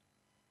sides.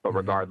 But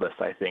regardless,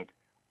 I think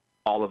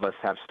all of us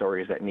have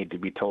stories that need to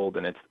be told,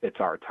 and it's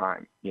our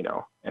time,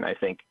 And I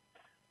think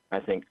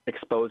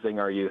exposing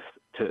our youth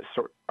to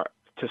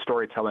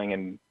storytelling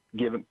and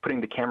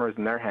putting the cameras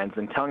in their hands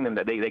and telling them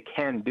that they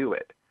can do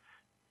it.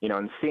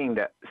 And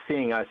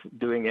seeing us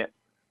doing it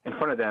in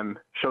front of them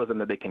shows them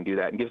that they can do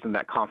that and gives them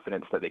that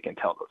confidence that they can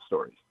tell those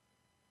stories.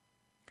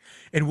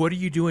 And what are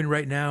you doing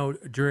right now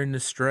during the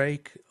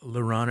strike,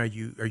 Laurent? Are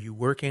you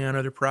working on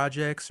other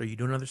projects? Are you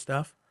doing other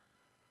stuff?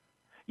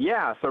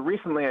 Yeah. So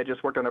recently I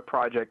just worked on a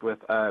project with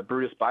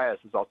Brutus Bias,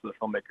 who's also the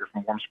filmmaker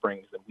from Warm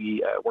Springs, and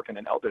we worked on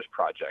an elders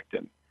project,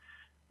 and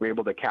we were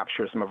able to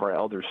capture some of our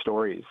elders'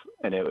 stories,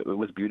 and it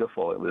was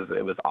beautiful. It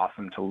was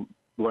awesome to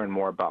learn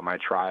more about my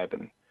tribe,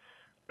 and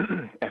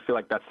I feel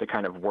like that's the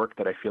kind of work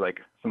that I feel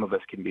like some of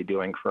us can be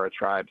doing for our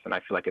tribes, and I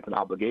feel like it's an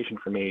obligation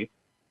for me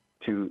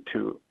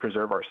to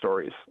preserve our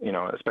stories,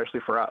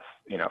 especially for us,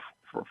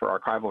 for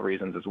archival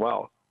reasons as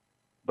well.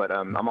 But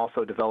I'm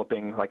also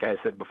developing, like I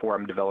said before,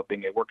 I'm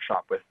developing a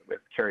workshop with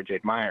Cara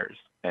Jade Myers,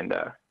 and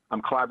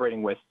I'm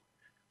collaborating with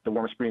the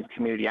Warm Springs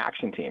Community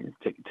Action Team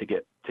to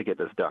get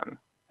this done.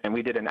 And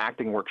we did an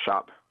acting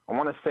workshop, I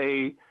want to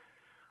say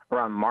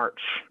around March,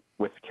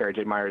 with Cara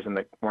Jade Myers and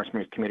the Warm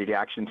Springs Community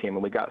Action Team,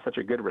 and we got such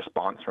a good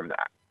response from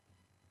that.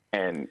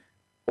 And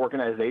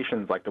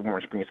organizations like the Warm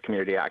Springs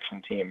Community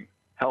Action Team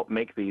help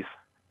make these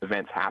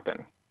events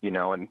happen,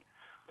 and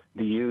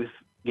the youth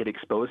get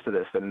exposed to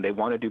this, and they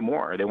want to do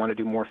more. They want to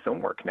do more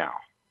film work now,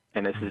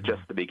 and this is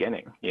just the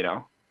beginning,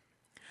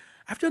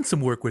 I've done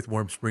some work with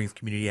Warm Springs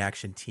Community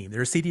Action Team.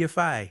 They're a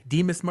CDFI.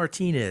 Demas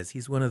Martinez,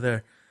 he's one of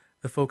the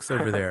folks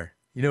over there.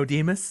 You know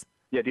Demas?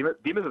 Yeah, Demas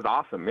is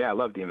awesome. Yeah, I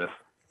love Demas.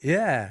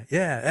 Yeah.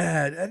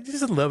 I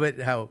just love it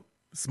how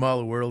small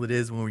a world it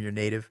is when you're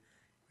native.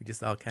 We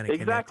just all kind of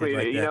exactly,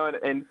 connected like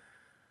that.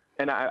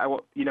 And I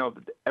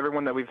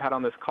everyone that we've had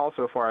on this call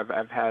so far,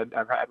 I've had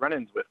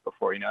run-ins with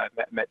before.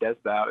 I've met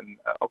Desba out in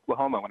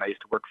Oklahoma when I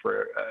used to work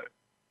for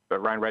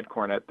Ryan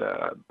Redcorn at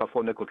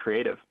Buffalo Nickel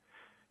Creative.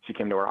 She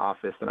came to our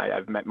office, and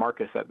I've met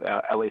Marcus at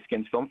LA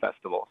Skins Film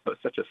Festival. So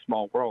it's such a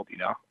small world,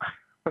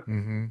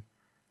 Mm-hmm.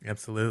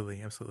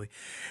 Absolutely.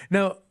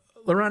 Now,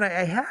 Laurent,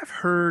 I have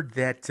heard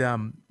that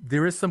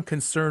there is some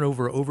concern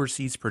over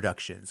overseas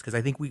productions, because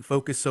I think we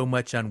focus so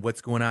much on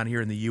what's going on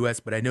here in the U.S.,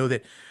 but I know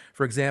that,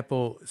 for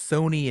example,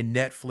 Sony and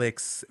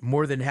Netflix,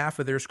 more than half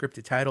of their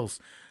scripted titles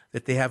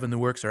that they have in the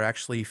works are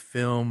actually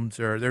filmed,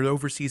 or they're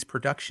overseas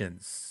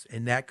productions,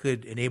 and that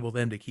could enable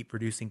them to keep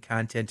producing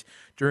content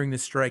during the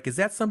strike. Is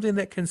that something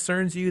that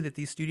concerns you, that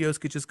these studios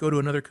could just go to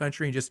another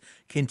country and just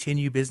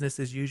continue business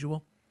as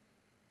usual?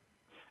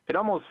 It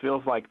almost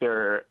feels like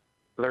they're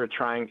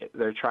trying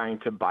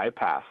to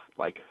bypass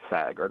like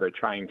SAG, or they're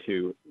trying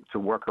to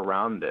work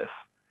around this,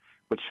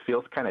 which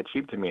feels kind of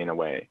cheap to me in a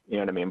way. You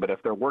know what I mean? But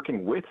if they're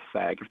working with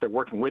SAG, if they're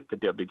working with the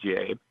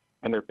WGA,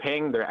 and they're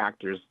paying their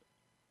actors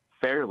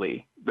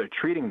fairly, they're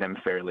treating them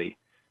fairly,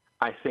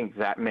 I think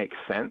that makes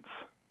sense.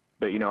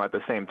 But, at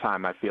the same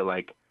time, I feel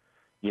like,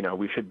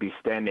 we should be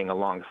standing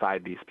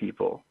alongside these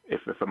people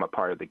if I'm a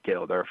part of the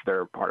guild, or if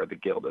they're a part of the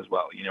guild as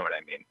well. You know what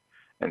I mean?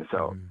 And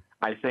so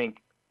I think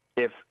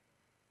if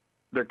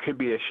there could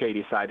be a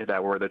shady side to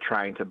that where they're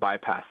trying to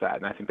bypass that,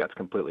 and I think that's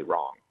completely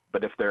wrong.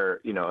 But if they're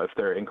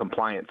in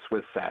compliance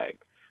with SAG,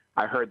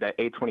 I heard that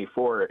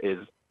A24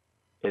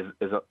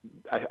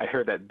 I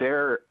heard that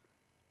they're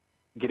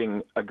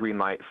getting a green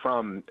light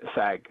from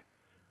SAG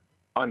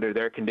under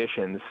their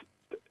conditions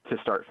to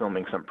start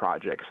filming some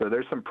projects. So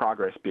there's some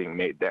progress being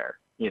made there,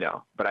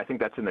 but I think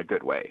that's in a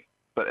good way.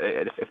 But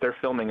if they're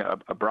filming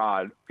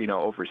abroad,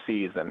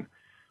 overseas, then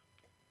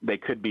they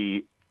could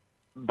be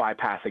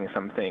bypassing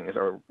some things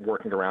or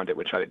working around it,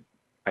 which I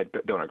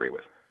don't agree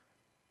with.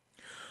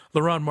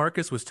 LaRon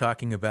Marcus was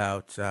talking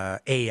about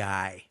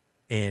AI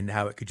and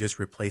how it could just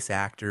replace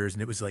actors,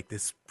 and it was like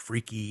this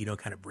freaky,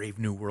 kind of Brave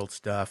New World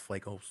stuff,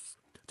 like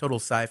total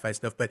sci-fi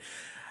stuff. But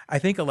I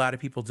think a lot of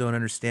people don't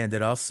understand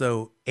that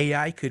also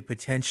AI could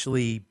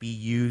potentially be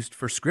used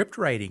for script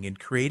writing and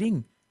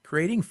creating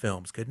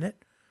films, couldn't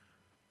it?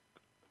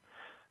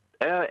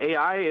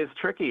 AI is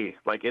tricky.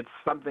 Like, it's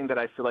something that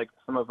I feel like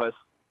some of us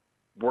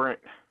weren't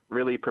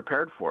really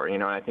prepared for,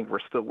 and I think we're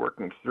still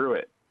working through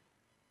it.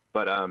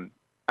 But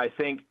I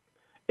think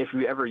if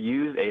you ever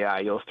use AI,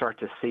 you'll start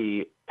to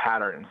see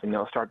patterns, and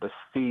you'll start to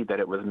see that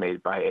it was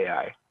made by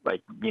AI.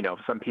 Like,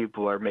 some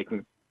people are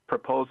making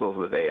proposals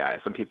with AI.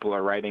 Some people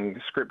are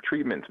writing script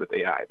treatments with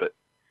AI. But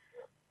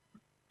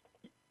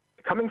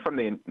coming from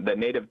the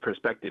native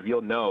perspective,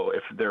 you'll know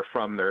if they're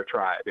from their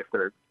tribe, if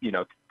they're,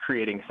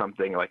 creating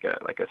something like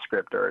a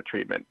script or a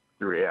treatment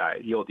through AI.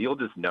 You'll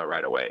just know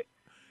right away.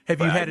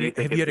 Have you had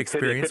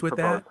experience with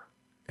that?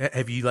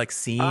 Have you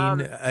seen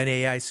an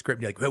AI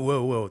script? And you're like,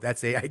 whoa,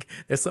 that's AI.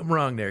 There's something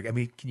wrong there. I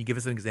mean, can you give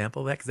us an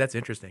example of that? Because that's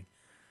interesting.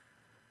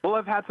 Well,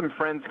 I've had some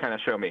friends kind of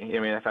show me.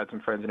 I've had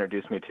some friends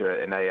introduce me to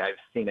it, and I've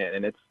seen it,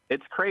 and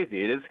it's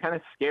crazy. It is kind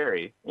of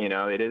scary.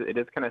 It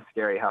is kind of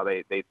scary how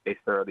they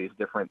throw these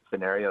different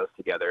scenarios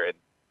together,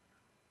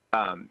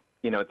 and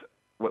it's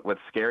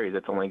what's scary is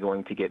it's only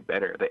going to get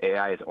better. The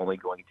AI is only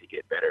going to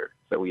get better,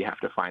 so we have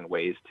to find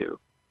ways to,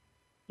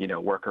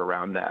 work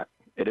around that.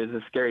 It is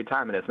a scary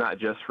time, and it's not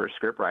just for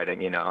script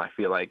writing. I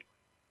feel like,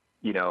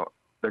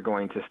 they're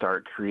going to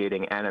start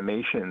creating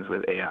animations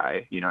with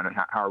AI. And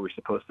how are we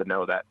supposed to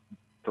know that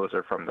those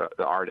are from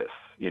the artists?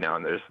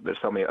 And there's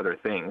so many other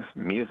things,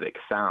 music,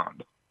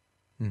 sound.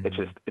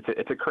 Mm-hmm.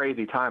 It's a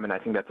crazy time, and I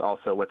think that's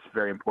also what's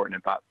very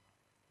important about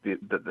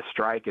the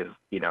strike is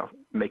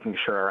making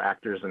sure our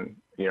actors and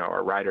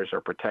our writers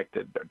are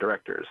protected, our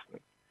directors.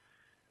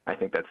 I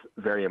think that's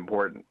very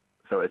important.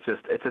 So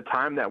it's a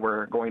time that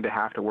we're going to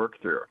have to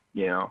work through.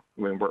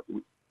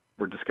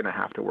 We're just going to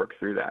have to work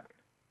through that.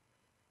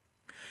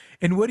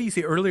 And what do you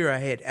say? Earlier, I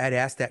had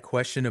asked that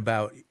question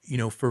about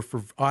for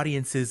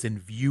audiences and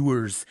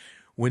viewers,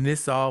 when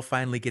this all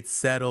finally gets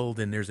settled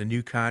and there's a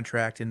new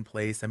contract in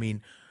place. I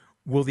mean,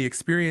 will the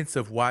experience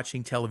of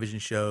watching television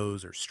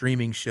shows or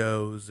streaming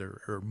shows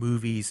or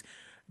movies,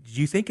 do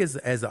you think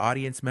as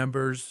audience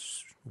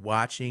members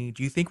watching,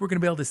 do you think we're going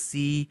to be able to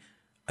see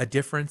a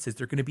difference? Is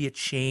there going to be a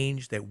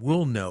change that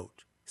we'll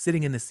note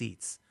sitting in the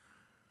seats?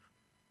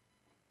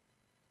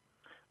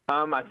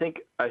 I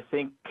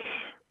think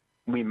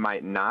we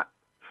might not,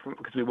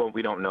 because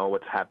we don't know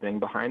what's happening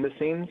behind the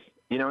scenes.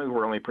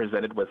 We're only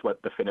presented with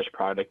what the finished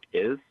product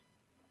is.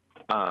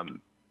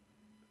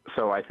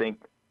 So I think,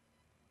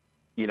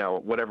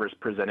 whatever's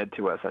presented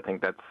to us, I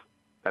think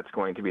that's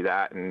going to be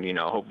that. And,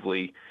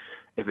 hopefully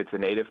if it's a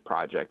native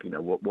project,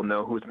 we'll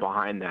know who's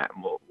behind that,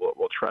 and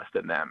we'll trust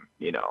in them,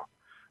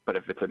 But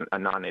if it's a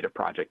non-native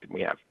project,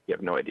 we have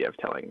no idea of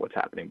telling what's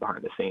happening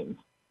behind the scenes.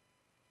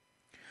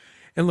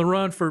 And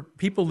LaRon, for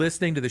people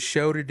listening to the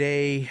show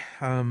today,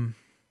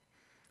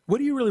 what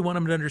do you really want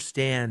them to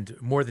understand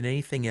more than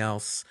anything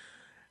else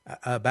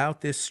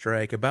about this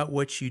strike, about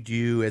what you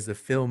do as a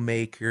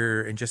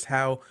filmmaker, and just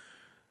how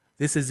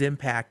this is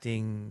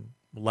impacting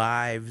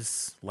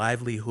lives,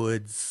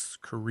 livelihoods,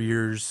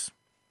 careers?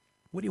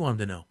 What do you want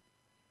them to know?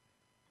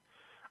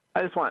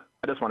 I just want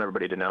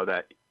everybody to know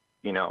that,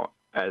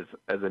 as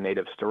a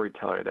native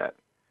storyteller, that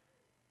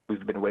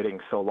we've been waiting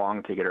so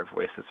long to get our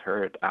voices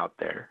heard out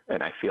there.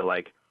 And I feel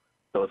like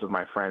those of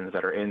my friends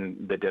that are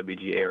in the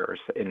WGA or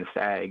in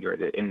SAG or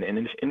in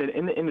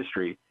the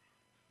industry,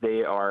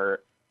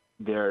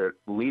 they're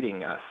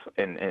leading us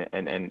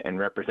and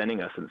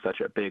representing us in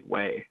such a big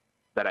way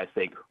that I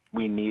think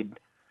we need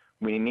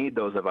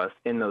those of us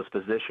in those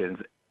positions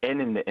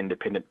and in the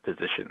independent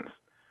positions.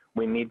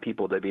 We need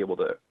people to be able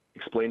to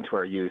explain to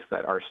our youth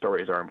that our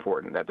stories are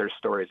important, that their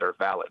stories are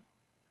valid.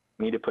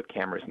 We need to put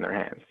cameras in their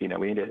hands. We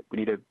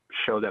need to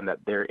show them that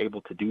they're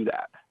able to do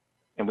that.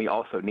 And we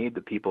also need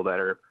the people that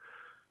are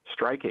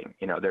striking.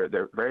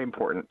 They're very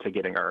important to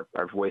getting our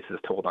voices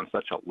told on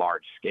such a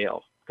large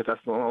scale, because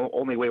that's the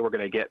only way we're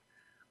going to get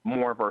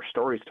more of our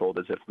stories told,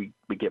 is if we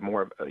get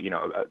more of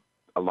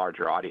a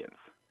larger audience.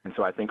 And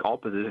so I think all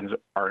positions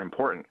are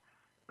important,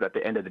 But at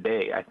the end of the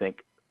day, I think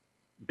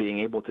being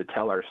able to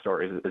tell our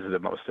stories is the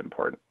most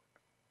important.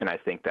 And I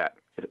think that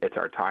it's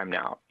our time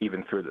now,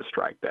 even through the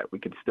strike, that we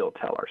can still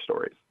tell our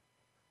stories.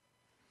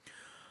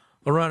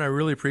 LaRon, I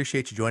really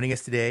appreciate you joining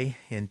us today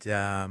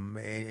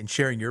and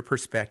sharing your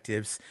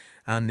perspectives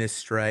on this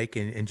strike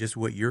and just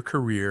what your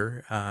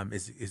career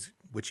is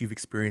what you've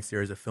experienced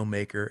there as a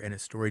filmmaker and a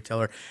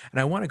storyteller.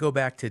 And I want to go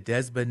back to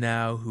Desba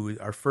now, who is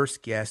our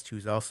first guest,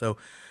 who's also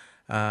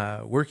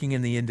working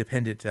in the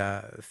independent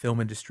film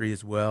industry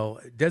as well.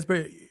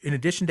 Desba, in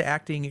addition to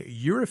acting,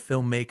 you're a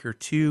filmmaker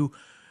too.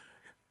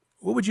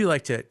 What would you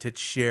like to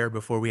share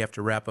before we have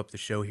to wrap up the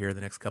show here in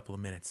the next couple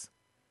of minutes?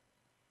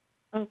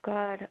 Oh,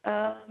 God.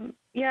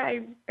 Yeah,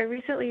 I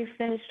recently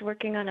finished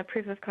working on a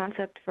proof of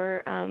concept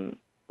for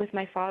with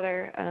my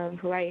father,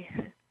 who I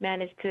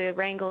managed to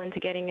wrangle into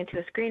getting into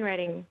a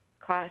screenwriting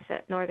class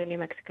at Northern New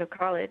Mexico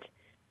College,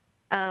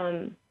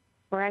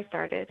 where I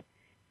started.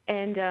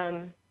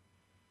 And,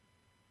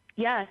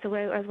 yeah, so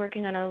I was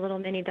working on a little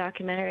mini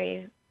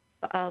documentary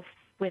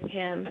with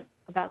him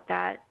about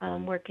that,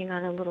 working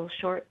on a little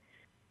short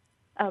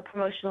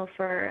promotional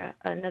for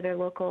another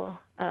local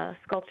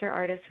sculpture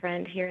artist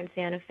friend here in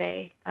Santa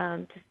Fe.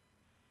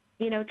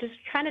 Just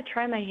trying to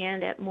try my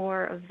hand at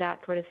more of that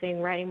sort of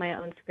thing, writing my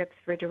own scripts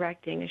for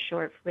directing a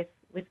short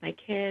with my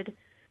kid.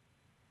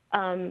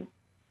 And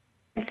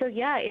so,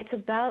 yeah, it's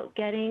about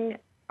getting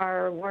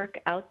our work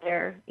out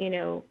there,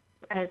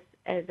 as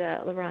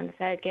LaRon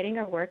said, getting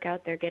our work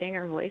out there, getting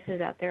our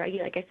voices out there.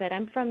 Like I said,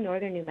 I'm from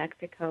Northern New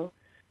Mexico.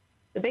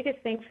 The biggest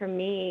thing for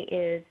me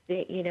is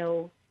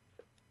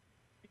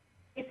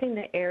facing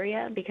the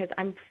area, because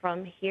I'm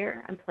from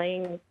here. I'm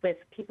playing with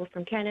people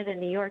from Canada,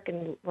 New York,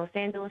 and Los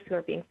Angeles who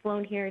are being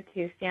flown here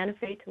to Santa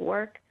Fe to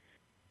work.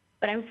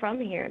 But I'm from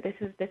here. This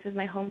is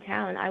my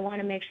hometown. I want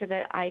to make sure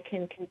that I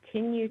can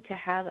continue to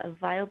have a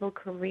viable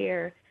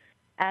career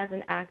as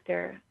an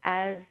actor,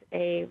 as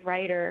a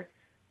writer,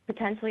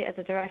 potentially as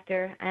a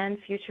director and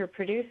future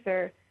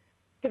producer,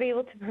 to be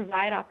able to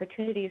provide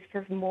opportunities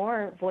for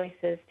more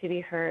voices to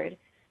be heard.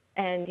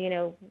 And,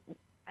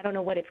 I don't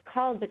know what it's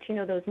called, but,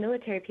 those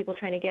military people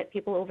trying to get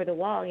people over the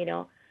wall,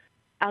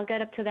 I'll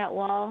get up to that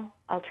wall,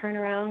 I'll turn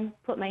around,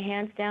 put my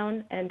hands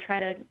down, and try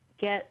to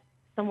get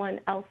someone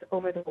else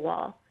over the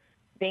wall.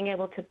 Being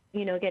able to,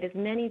 get as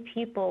many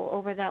people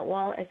over that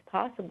wall as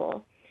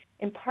possible.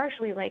 And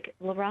partially, like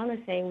LaRon was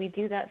saying, we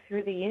do that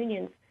through the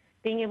unions,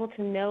 being able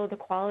to know the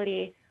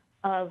quality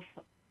of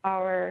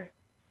our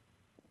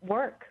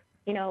work,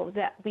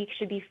 that we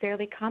should be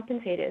fairly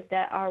compensated,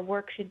 that our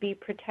work should be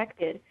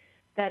protected,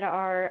 that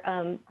our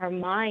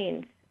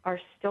minds, our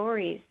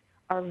stories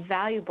are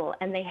valuable,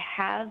 and they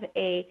have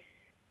a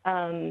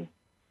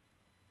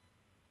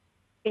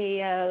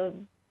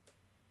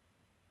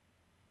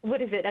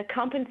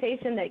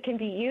compensation that can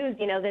be used,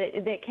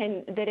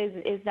 that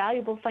is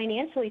valuable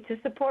financially to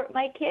support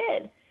my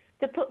kid,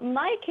 to put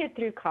my kid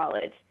through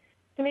college,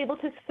 to be able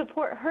to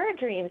support her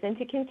dreams and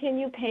to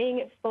continue paying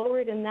it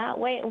forward in that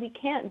way. And we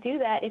can't do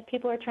that if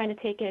people are trying to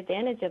take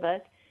advantage of us.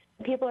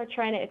 People are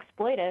trying to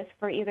exploit us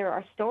for either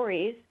our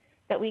stories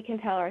that we can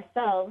tell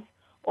ourselves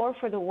or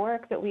for the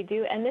work that we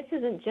do. And this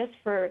isn't just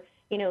for,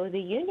 the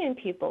union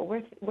people.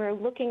 We're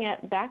looking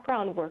at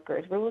background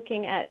workers. We're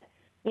looking at,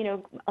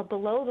 a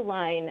below the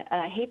line,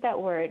 I hate that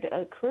word,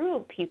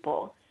 crew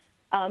people,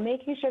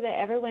 making sure that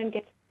everyone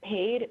gets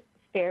paid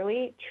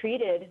fairly,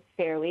 treated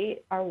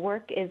fairly. Our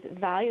work is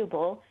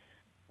valuable.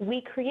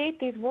 We create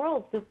these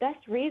worlds. The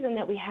best reason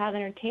that we have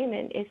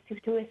entertainment is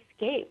to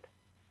escape.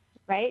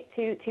 Right?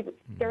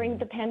 During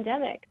the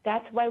pandemic.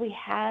 That's why we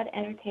had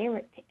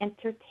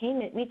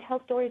entertainment. We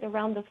tell stories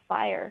around the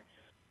fire.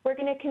 We're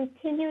going to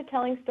continue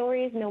telling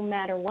stories no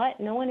matter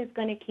what. No one is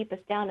going to keep us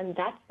down, and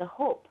that's the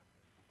hope.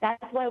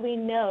 That's why we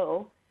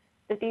know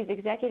that these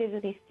executives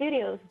of these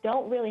studios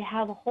don't really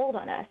have a hold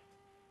on us,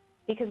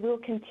 because we'll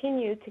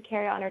continue to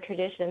carry on our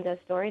traditions as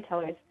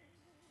storytellers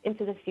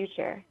into the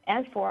future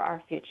and for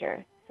our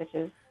future, such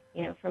as,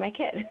 for my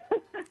kid.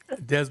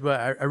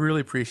 Desba, I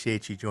really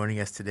appreciate you joining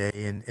us today,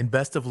 and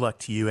best of luck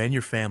to you and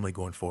your family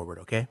going forward,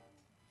 okay?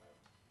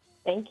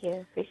 Thank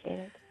you. Appreciate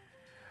it.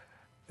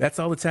 That's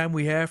all the time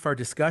we have for our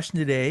discussion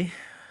today.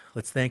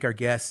 Let's thank our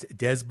guests,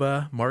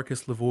 Desba,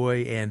 Marcus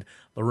Lavoie, and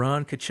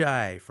LaRon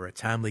Kachai for a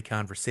timely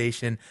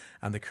conversation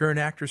on the current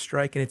actors'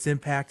 strike and its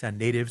impact on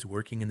natives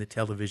working in the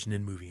television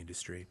and movie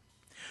industry.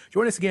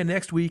 Join us again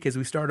next week as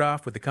we start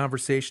off with a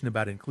conversation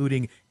about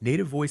including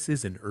native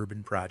voices in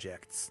urban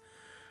projects.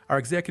 Our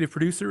executive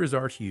producer is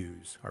Art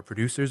Hughes. Our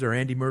producers are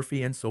Andy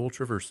Murphy and Sol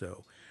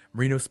Traverso.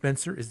 Marino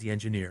Spencer is the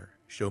engineer.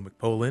 Sho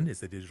McPolin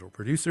is the digital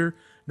producer.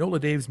 Nola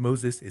Daves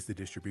Moses is the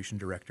distribution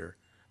director.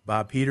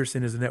 Bob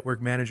Peterson is the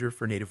network manager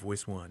for Native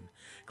Voice One.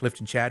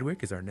 Clifton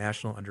Chadwick is our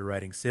national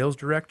underwriting sales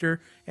director.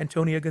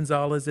 Antonia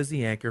Gonzalez is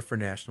the anchor for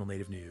National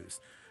Native News.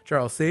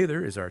 Charles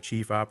Sather is our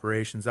chief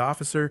operations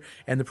officer,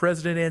 and the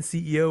president and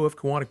CEO of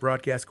Koahnic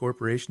Broadcast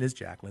Corporation is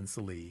Jacqueline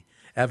Salee.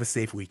 Have a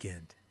safe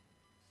weekend.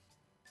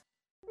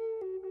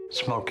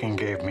 Smoking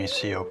gave me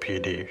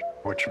COPD,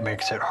 which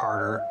makes it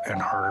harder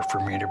and harder for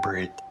me to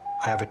breathe.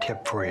 I have a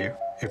tip for you.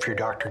 If your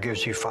doctor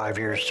gives you 5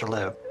 years to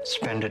live,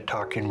 spend it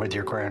talking with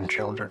your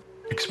grandchildren.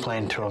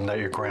 Explain to them that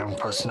your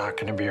grandpa's not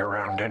going to be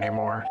around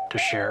anymore to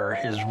share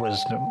his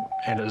wisdom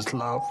and his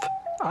love.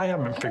 I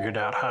haven't figured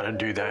out how to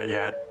do that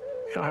yet,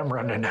 and I'm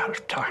running out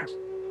of time.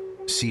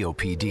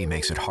 COPD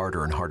makes it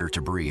harder and harder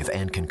to breathe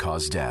and can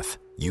cause death.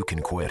 You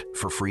can quit.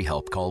 For free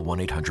help, call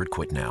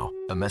 1-800-QUIT-NOW.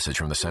 A message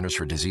from the Centers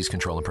for Disease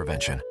Control and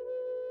Prevention.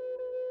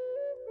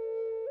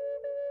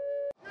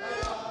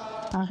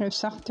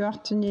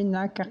 Арисартуартуни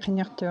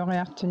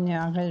нааккақинертуариартуни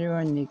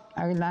арилуаник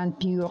аглаан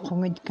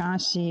пиуоқунгит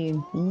кааси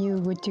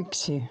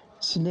иниугутикси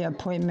сили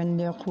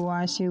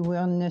апpointmentlеқуааси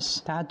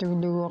wellness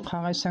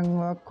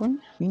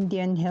таатуулугоқарисангуаккун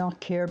Indian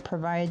Healthcare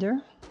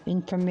Provider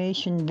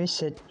Information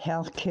visit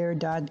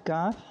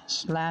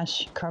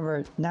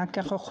healthcare.gov/covered.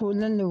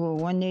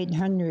 Nakakakulanlugu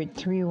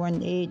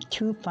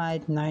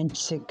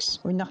 1-800-318-2596.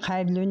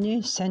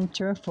 Unakailuni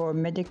Center for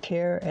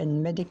Medicare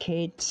and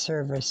Medicaid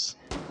Service.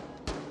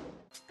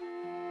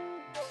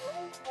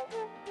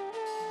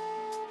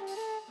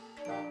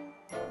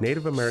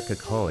 Native America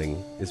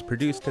Calling is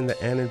produced in the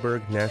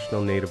Annenberg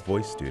National Native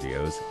Voice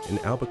Studios in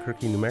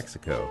Albuquerque, New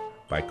Mexico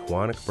by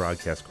Koahnic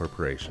Broadcast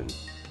Corporation,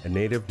 a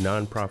Native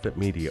nonprofit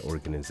media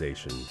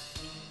organization.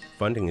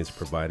 Funding is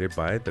provided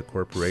by the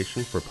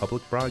Corporation for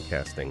Public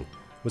Broadcasting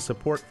with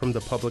support from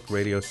the Public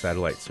Radio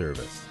Satellite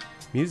Service.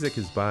 Music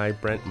is by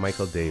Brent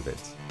Michael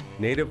Davids.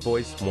 Native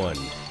Voice One,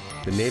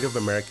 the Native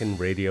American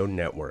Radio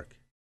Network.